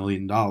 $5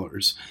 million.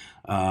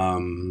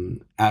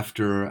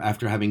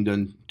 After having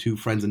done 2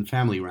 friends and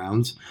family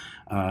rounds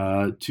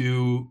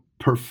to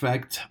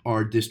perfect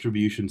our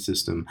distribution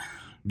system.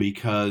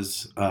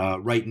 Because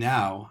right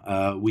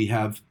now we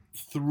have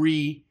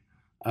 3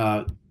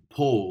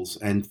 poles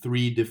and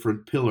 3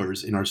 different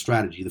pillars in our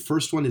strategy. The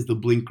first one is the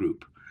Blink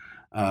Group,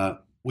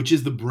 which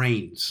is the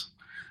brains.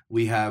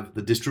 We have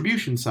the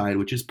distribution side,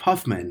 which is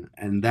Puffman,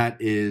 and that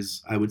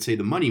is, I would say,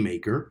 the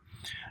moneymaker.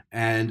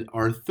 And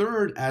our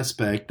third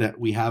aspect that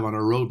we have on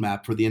our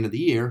roadmap for the end of the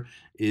year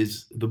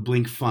is the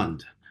Blink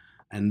Fund.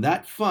 And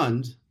that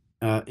fund,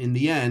 in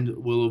the end,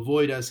 will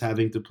avoid us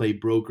having to play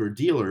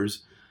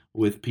broker-dealers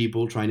with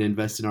people trying to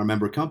invest in our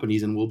member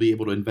companies, and we'll be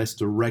able to invest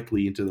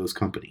directly into those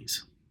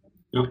companies.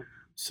 Yep.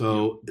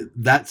 So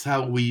that's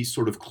how we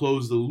sort of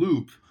close the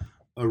loop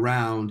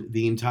around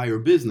the entire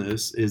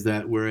business, is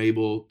that we're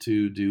able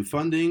to do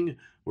funding,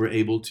 we're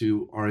able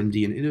to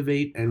R&D and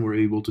innovate, and we're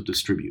able to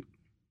distribute.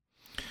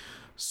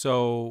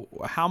 So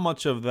how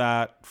much of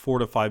that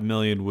 $4 to $5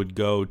 million would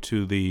go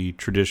to the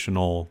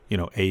traditional,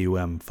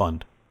 AUM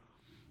fund?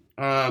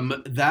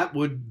 That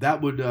would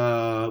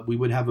we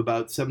would have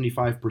about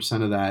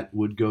 75% of that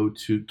would go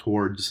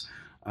towards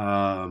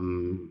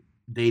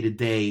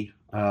day-to-day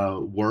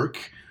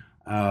work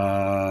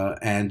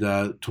and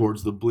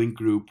towards the Blink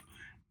Group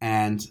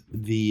and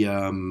the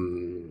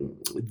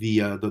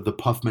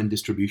Puffman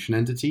distribution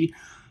entity.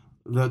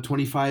 The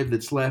 25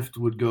 that's left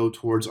would go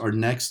towards our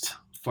next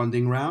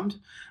funding round,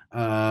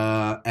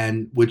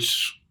 and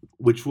which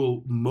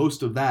will,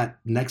 most of that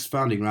next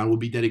funding round will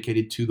be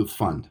dedicated to the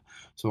fund.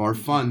 So our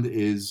fund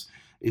is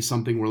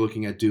something we're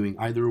looking at doing.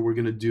 Either we're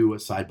going to do a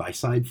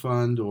side-by-side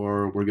fund,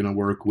 or we're going to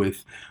work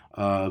with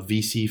a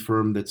VC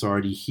firm that's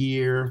already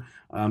here.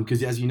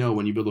 Because as you know,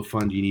 when you build a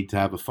fund, you need to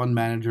have a fund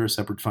manager, a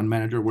separate fund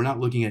manager. We're not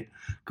looking at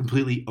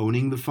completely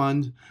owning the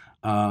fund.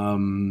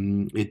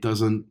 It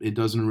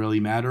doesn't really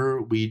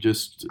matter. We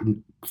just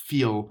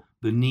feel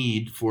the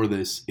need for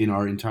this in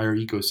our entire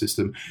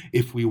ecosystem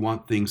if we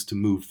want things to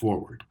move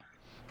forward.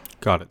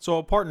 Got it. So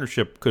a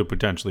partnership could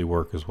potentially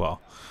work as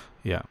well.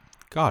 Yeah.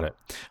 Got it.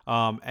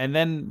 And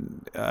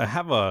then I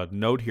have a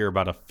note here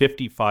about a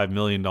 $55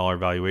 million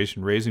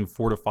valuation, raising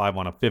 4 to 5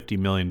 on a $50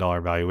 million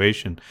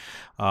valuation.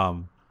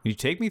 Can you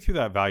take me through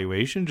that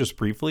valuation just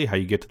briefly, how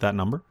you get to that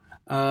number?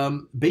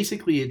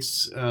 Basically,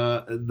 it's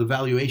the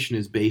valuation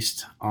is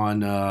based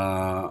on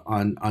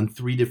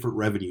 3 different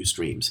revenue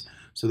streams.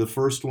 So the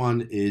first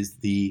one is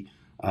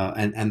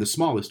and the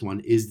smallest one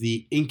is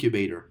the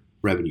incubator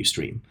revenue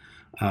stream.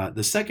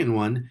 The second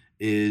one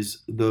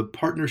is the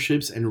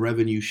partnerships and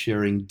revenue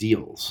sharing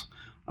deals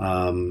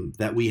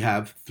that we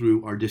have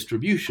through our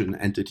distribution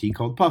entity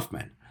called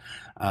Puffman.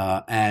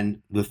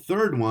 And the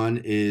third one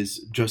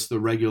is just the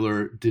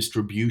regular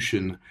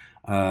distribution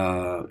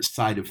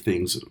side of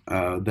things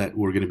that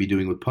we're going to be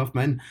doing with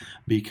Puffman,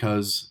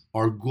 because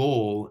our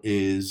goal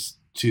is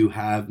to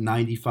have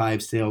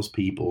 95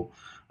 salespeople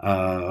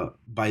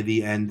by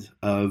the end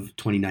of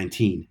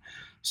 2019.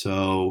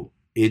 So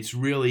it's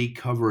really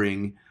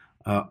covering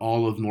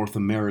all of North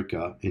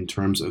America in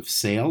terms of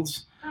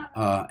sales,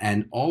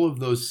 and all of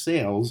those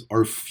sales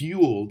are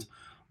fueled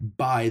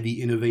by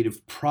the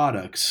innovative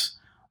products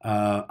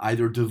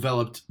either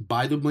developed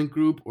by the Blink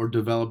Group or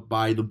developed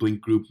by the Blink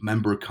Group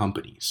member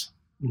companies.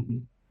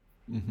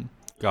 Mm-hmm. Mm-hmm.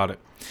 Got it.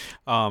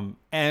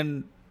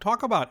 And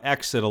talk about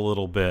exit a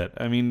little bit.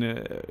 I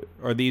mean,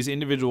 are these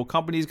individual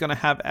companies going to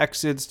have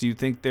exits? Do you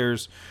think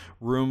there's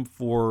room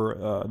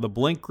for the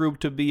Blink Group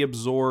to be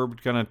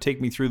absorbed? Kind of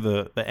take me through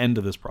the end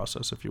of this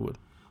process, if you would.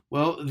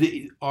 Well,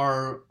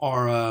 our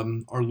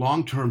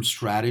long-term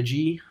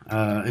strategy,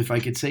 if I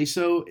could say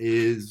so,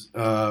 is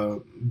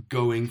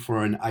going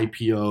for an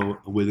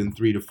IPO within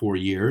 3 to 4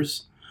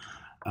 years,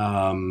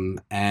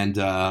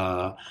 and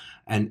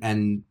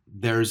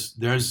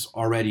there's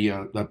already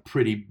a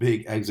pretty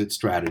big exit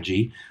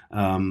strategy.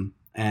 And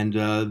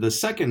the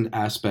second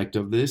aspect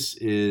of this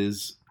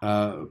is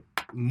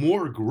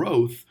more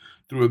growth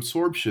through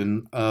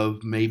absorption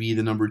of maybe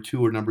the number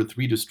 2 or number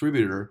 3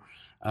 distributor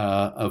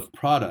of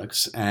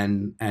products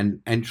and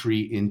entry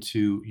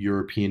into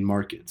European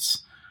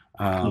markets.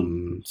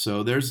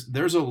 So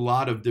there's a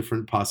lot of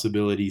different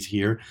possibilities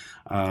here,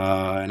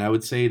 and I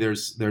would say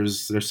there's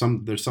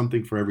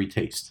something for every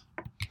taste.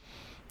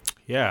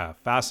 Yeah,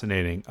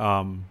 fascinating.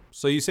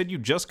 So you said you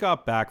just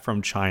got back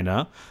from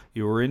China.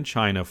 You were in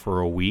China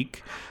for a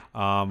week.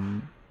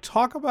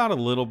 Talk about a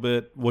little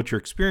bit what your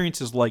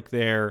experience is like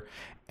there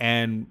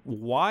and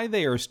why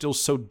they are still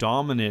so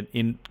dominant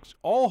in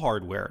all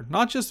hardware,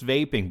 not just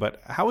vaping,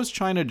 but how has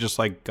China just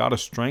like got a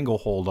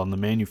stranglehold on the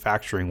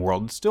manufacturing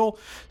world? It's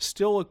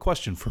still a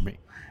question for me.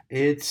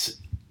 I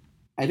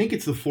think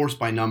it's the force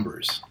by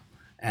numbers.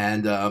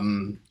 And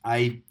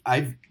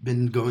I've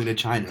been going to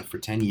China for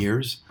 10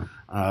 years,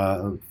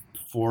 4,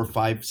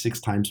 5,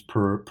 6 times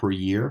per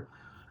year,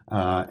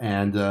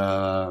 and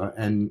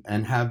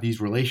have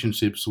these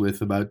relationships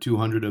with about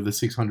 200 of the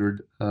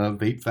 600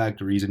 vape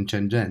factories in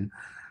Shenzhen.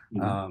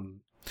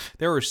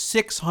 There are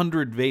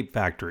 600 vape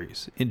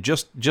factories in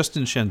just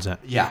in Shenzhen.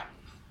 Yeah,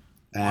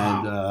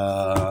 and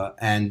wow.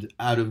 And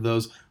out of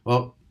those,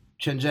 well,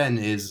 Shenzhen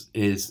is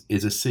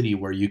a city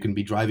where you can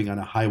be driving on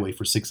a highway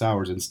for 6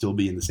 hours and still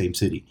be in the same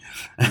city.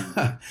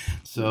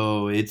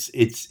 So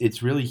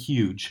it's really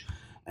huge.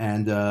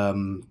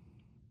 And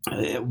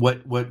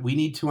what we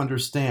need to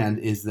understand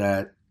is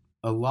that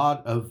a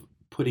lot of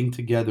putting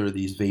together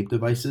these vape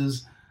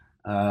devices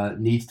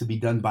needs to be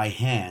done by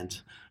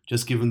hand,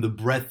 just given the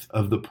breadth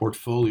of the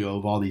portfolio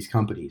of all these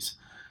companies.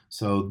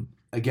 So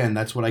again,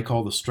 that's what I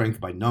call the strength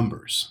by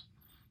numbers.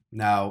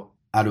 Now,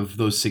 out of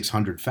those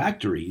 600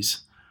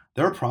 factories,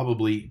 there are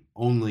probably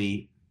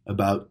only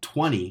about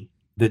 20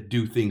 that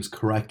do things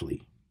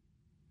correctly.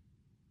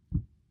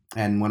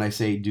 And when I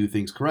say do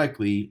things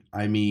correctly,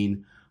 I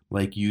mean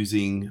like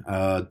using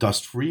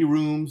dust-free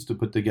rooms to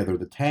put together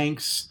the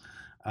tanks,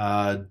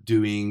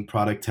 doing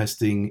product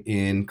testing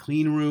in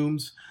clean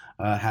rooms,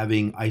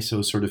 having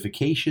ISO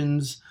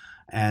certifications,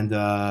 and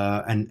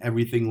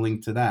everything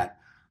linked to that.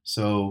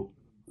 So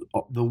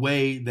the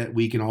way that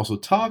we can also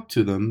talk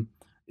to them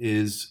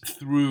is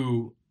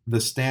through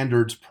the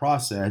standards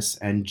process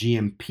and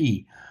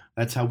GMP.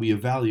 That's how we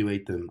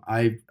evaluate them.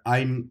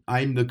 I'm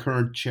the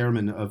current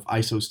chairman of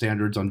ISO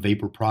standards on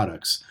vapor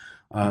products.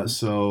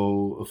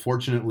 So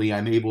fortunately,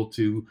 I'm able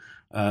to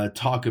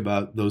talk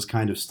about those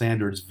kind of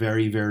standards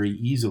very, very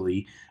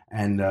easily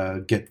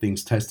and get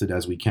things tested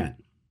as we can.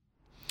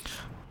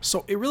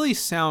 So it really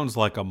sounds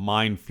like a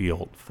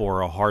minefield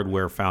for a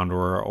hardware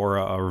founder or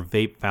a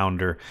vape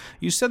founder.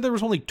 You said there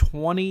was only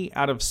 20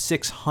 out of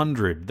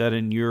 600 that,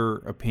 in your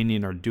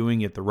opinion, are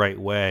doing it the right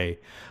way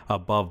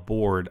above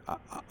board.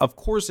 Of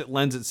course, it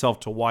lends itself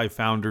to why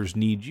founders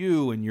need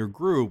you and your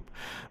group,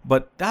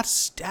 but that's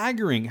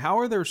staggering. How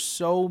are there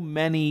so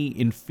many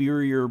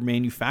inferior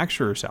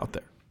manufacturers out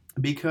there?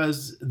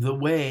 Because the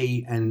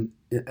way, and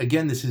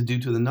again, this is due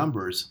to the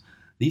numbers,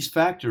 these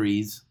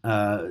factories,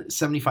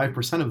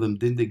 75% of them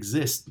didn't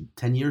exist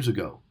 10 years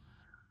ago.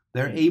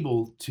 They're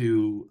able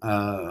to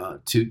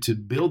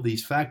build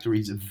these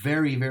factories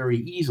very, very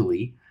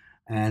easily,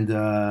 and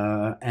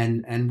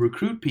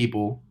recruit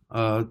people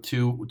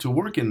to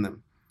work in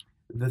them.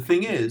 The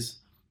thing is,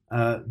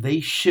 they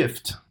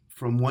shift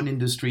from one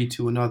industry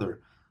to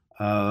another.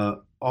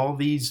 All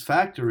these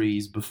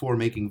factories before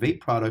making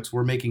vape products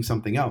were making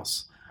something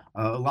else.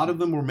 A lot of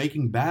them were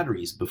making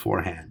batteries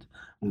beforehand.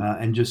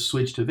 And just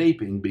switch to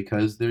vaping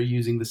because they're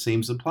using the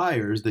same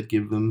suppliers that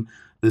give them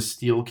the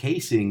steel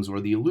casings or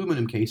the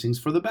aluminum casings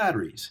for the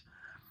batteries.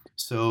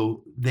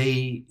 So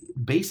they're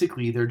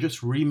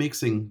just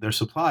remixing their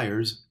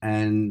suppliers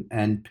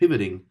and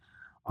pivoting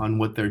on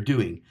what they're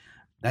doing.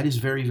 That is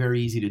very,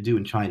 very easy to do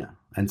in China,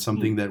 and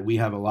something that we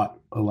have a lot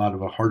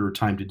of a harder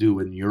time to do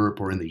in Europe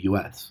or in the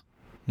US.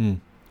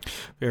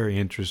 Very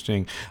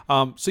interesting.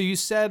 So you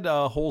said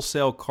a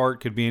wholesale cart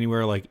could be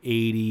anywhere like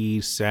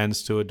 80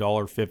 cents to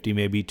 $1.50,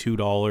 maybe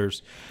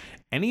 $2.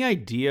 Any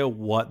idea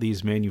what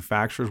these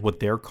manufacturers,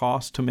 what their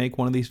cost to make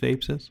one of these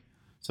vapes is?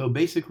 So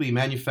basically,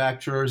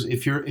 manufacturers,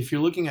 if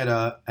you're looking at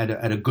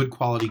a good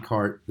quality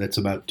cart, that's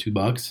about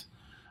 $2.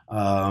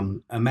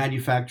 A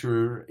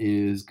manufacturer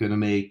is going to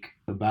make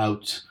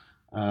about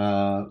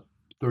 30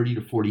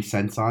 to 40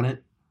 cents on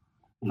it.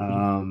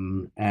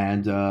 And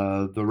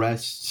the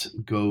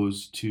rest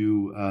goes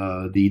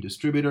to the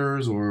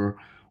distributors or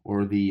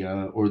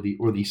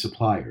the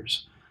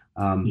suppliers.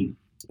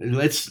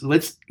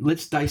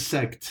 Let's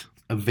dissect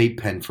a vape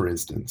pen, for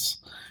instance.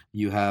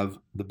 You have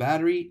the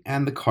battery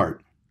and the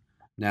cart.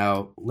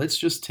 Now, let's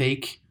just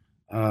take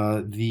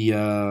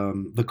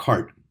the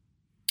cart.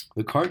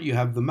 The cart, you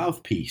have the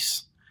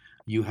mouthpiece.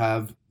 You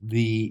have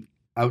the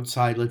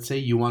outside, let's say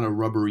you want a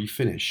rubbery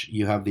finish.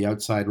 You have the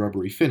outside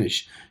rubbery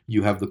finish.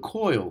 You have the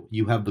coil.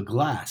 You have the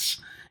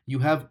glass. You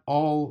have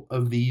all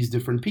of these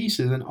different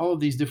pieces, and all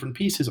of these different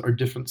pieces are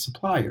different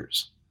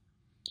suppliers.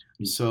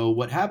 So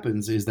what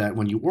happens is that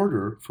when you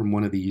order from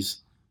one of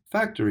these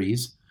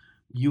factories,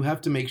 you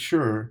have to make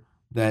sure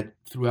that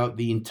throughout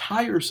the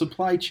entire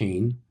supply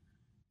chain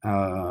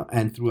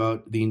and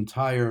throughout the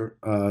entire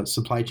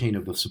supply chain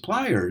of the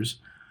suppliers,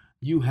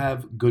 you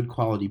have good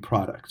quality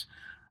product.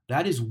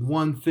 That is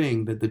one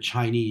thing that the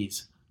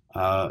Chinese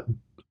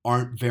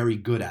aren't very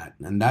good at.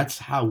 And that's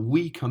how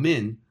we come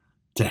in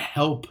to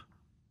help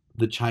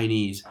the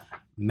Chinese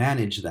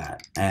manage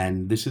that.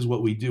 And this is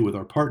what we do with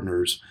our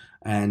partners,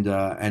 and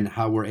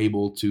how we're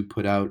able to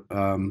put out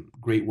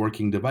great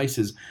working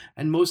devices,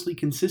 and mostly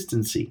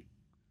consistency.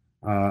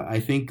 I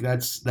think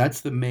that's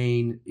the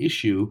main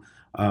issue.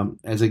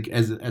 As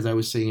I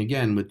was saying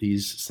again, with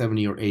these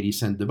 70 or 80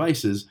 cent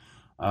devices,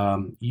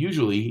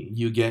 usually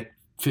you get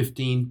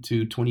 15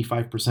 to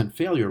 25%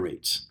 failure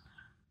rates,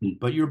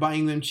 but you're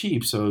buying them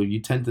cheap, so you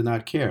tend to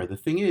not care. The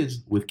thing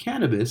is, with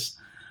cannabis,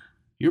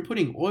 you're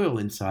putting oil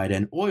inside,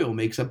 and oil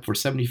makes up for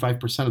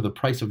 75% of the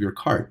price of your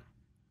cart.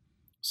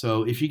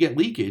 So if you get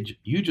leakage,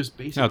 you just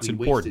basically it's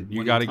important.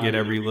 You got to get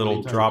every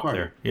little drop cart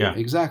there. Yeah,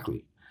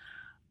 exactly.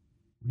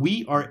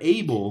 We are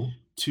able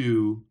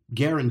to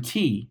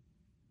guarantee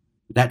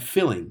that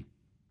filling.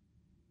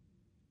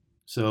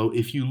 So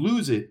if you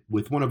lose it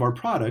with one of our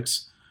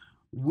products,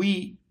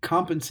 we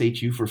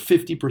compensate you for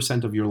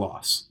 50% of your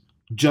loss,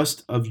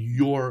 just of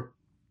your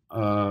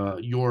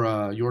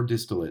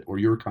distillate or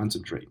your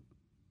concentrate.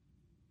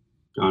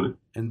 Got it.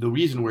 And the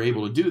reason we're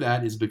able to do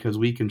that is because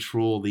we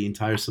control the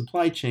entire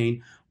supply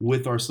chain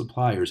with our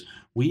suppliers.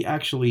 We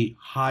actually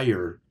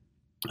hire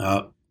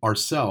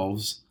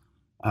ourselves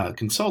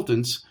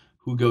consultants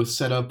who go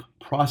set up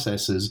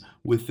processes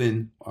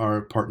within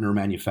our partner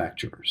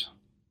manufacturers.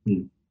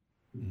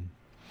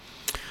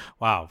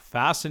 Wow,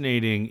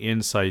 fascinating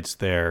insights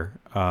there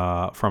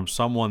from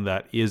someone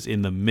that is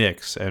in the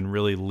mix and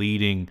really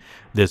leading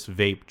this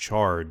vape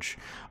charge.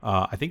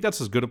 I think that's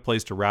as good a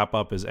place to wrap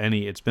up as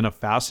any. It's been a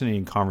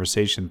fascinating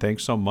conversation.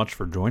 Thanks so much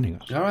for joining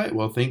us. All right.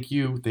 Well, thank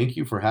you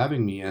for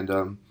having me.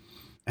 And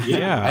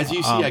yeah, as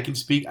you see,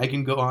 I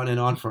can go on and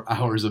on for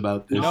hours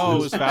about this. No, it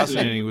was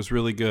fascinating. It was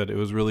really good.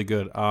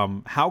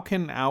 How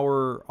can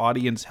our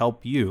audience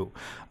help you?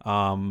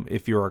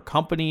 If you're a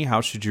company,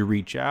 how should you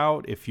reach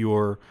out? If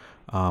you're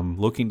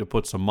looking to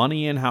put some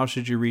money in, how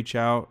should you reach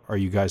out? Are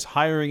you guys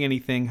hiring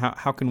anything?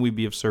 How can we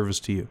be of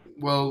service to you?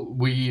 Well,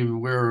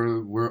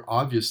 we're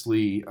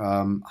obviously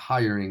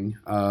hiring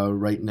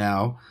right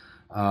now.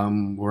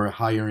 We're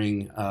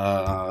hiring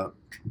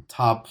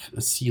top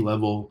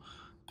C-level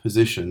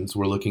positions.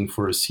 We're looking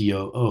for a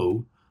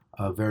COO,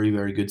 a very,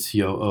 very good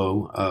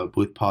COO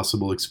with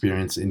possible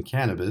experience in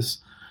cannabis.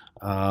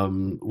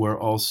 We're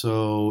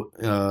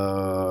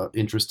also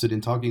interested in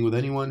talking with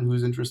anyone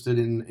who's interested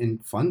in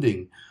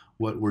funding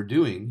what we're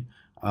doing.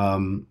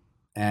 And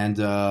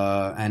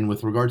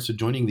with regards to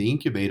joining the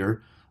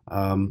incubator,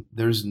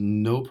 there's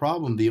no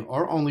problem.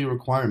 Our only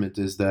requirement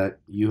is that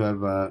you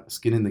have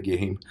skin in the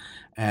game,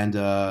 and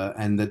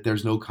that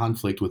there's no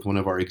conflict with one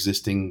of our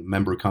existing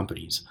member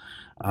companies.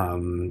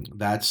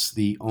 That's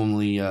the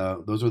only.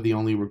 Those are the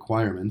only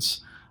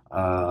requirements.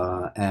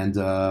 And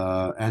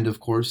of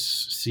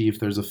course, see if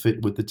there's a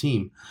fit with the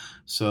team.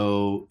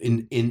 So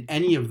in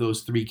any of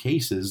those three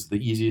cases, the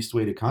easiest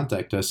way to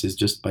contact us is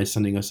just by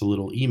sending us a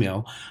little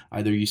email.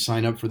 Either you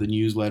sign up for the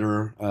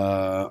newsletter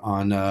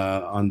on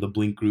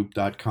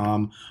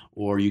theblinkgroup.com,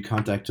 or you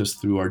contact us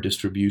through our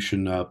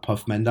distribution,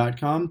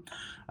 puffmen.com,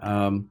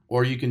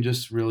 or you can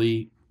just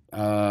really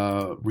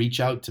reach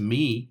out to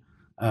me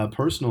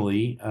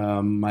personally.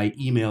 My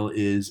email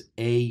is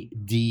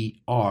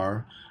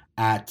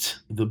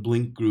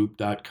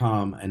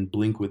adr@theblinkgroup.com, and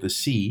blink with a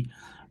C.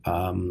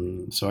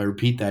 So I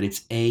repeat that,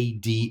 it's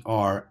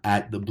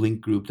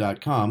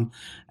adr@theblinkgroup.com.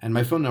 And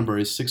my phone number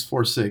is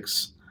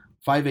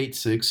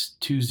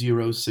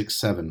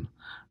 646-586-2067.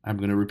 I'm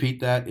going to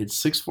repeat that. It's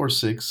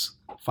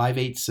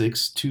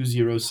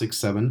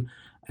 646-586-2067.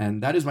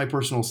 And that is my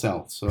personal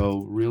cell. So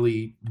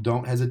really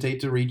don't hesitate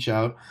to reach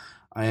out.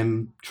 I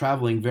am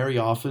traveling very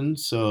often,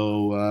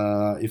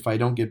 so if I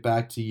don't get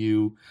back to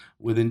you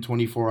within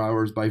 24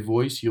 hours by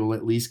voice, you'll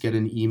at least get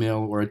an email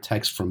or a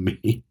text from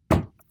me.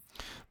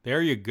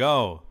 There you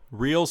go.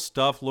 Real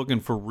stuff, looking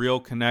for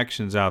real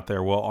connections out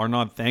there. Well,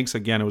 Arnaud, thanks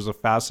again. It was a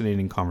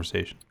fascinating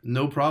conversation.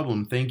 No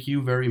problem. Thank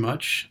you very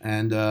much.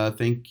 And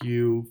thank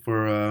you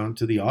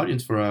to the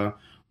audience for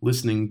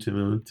listening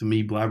to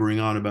me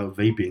blabbering on about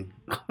vaping.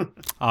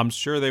 I'm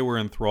sure they were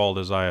enthralled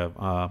as I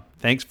have.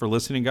 Thanks for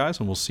listening, guys,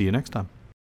 and we'll see you next time.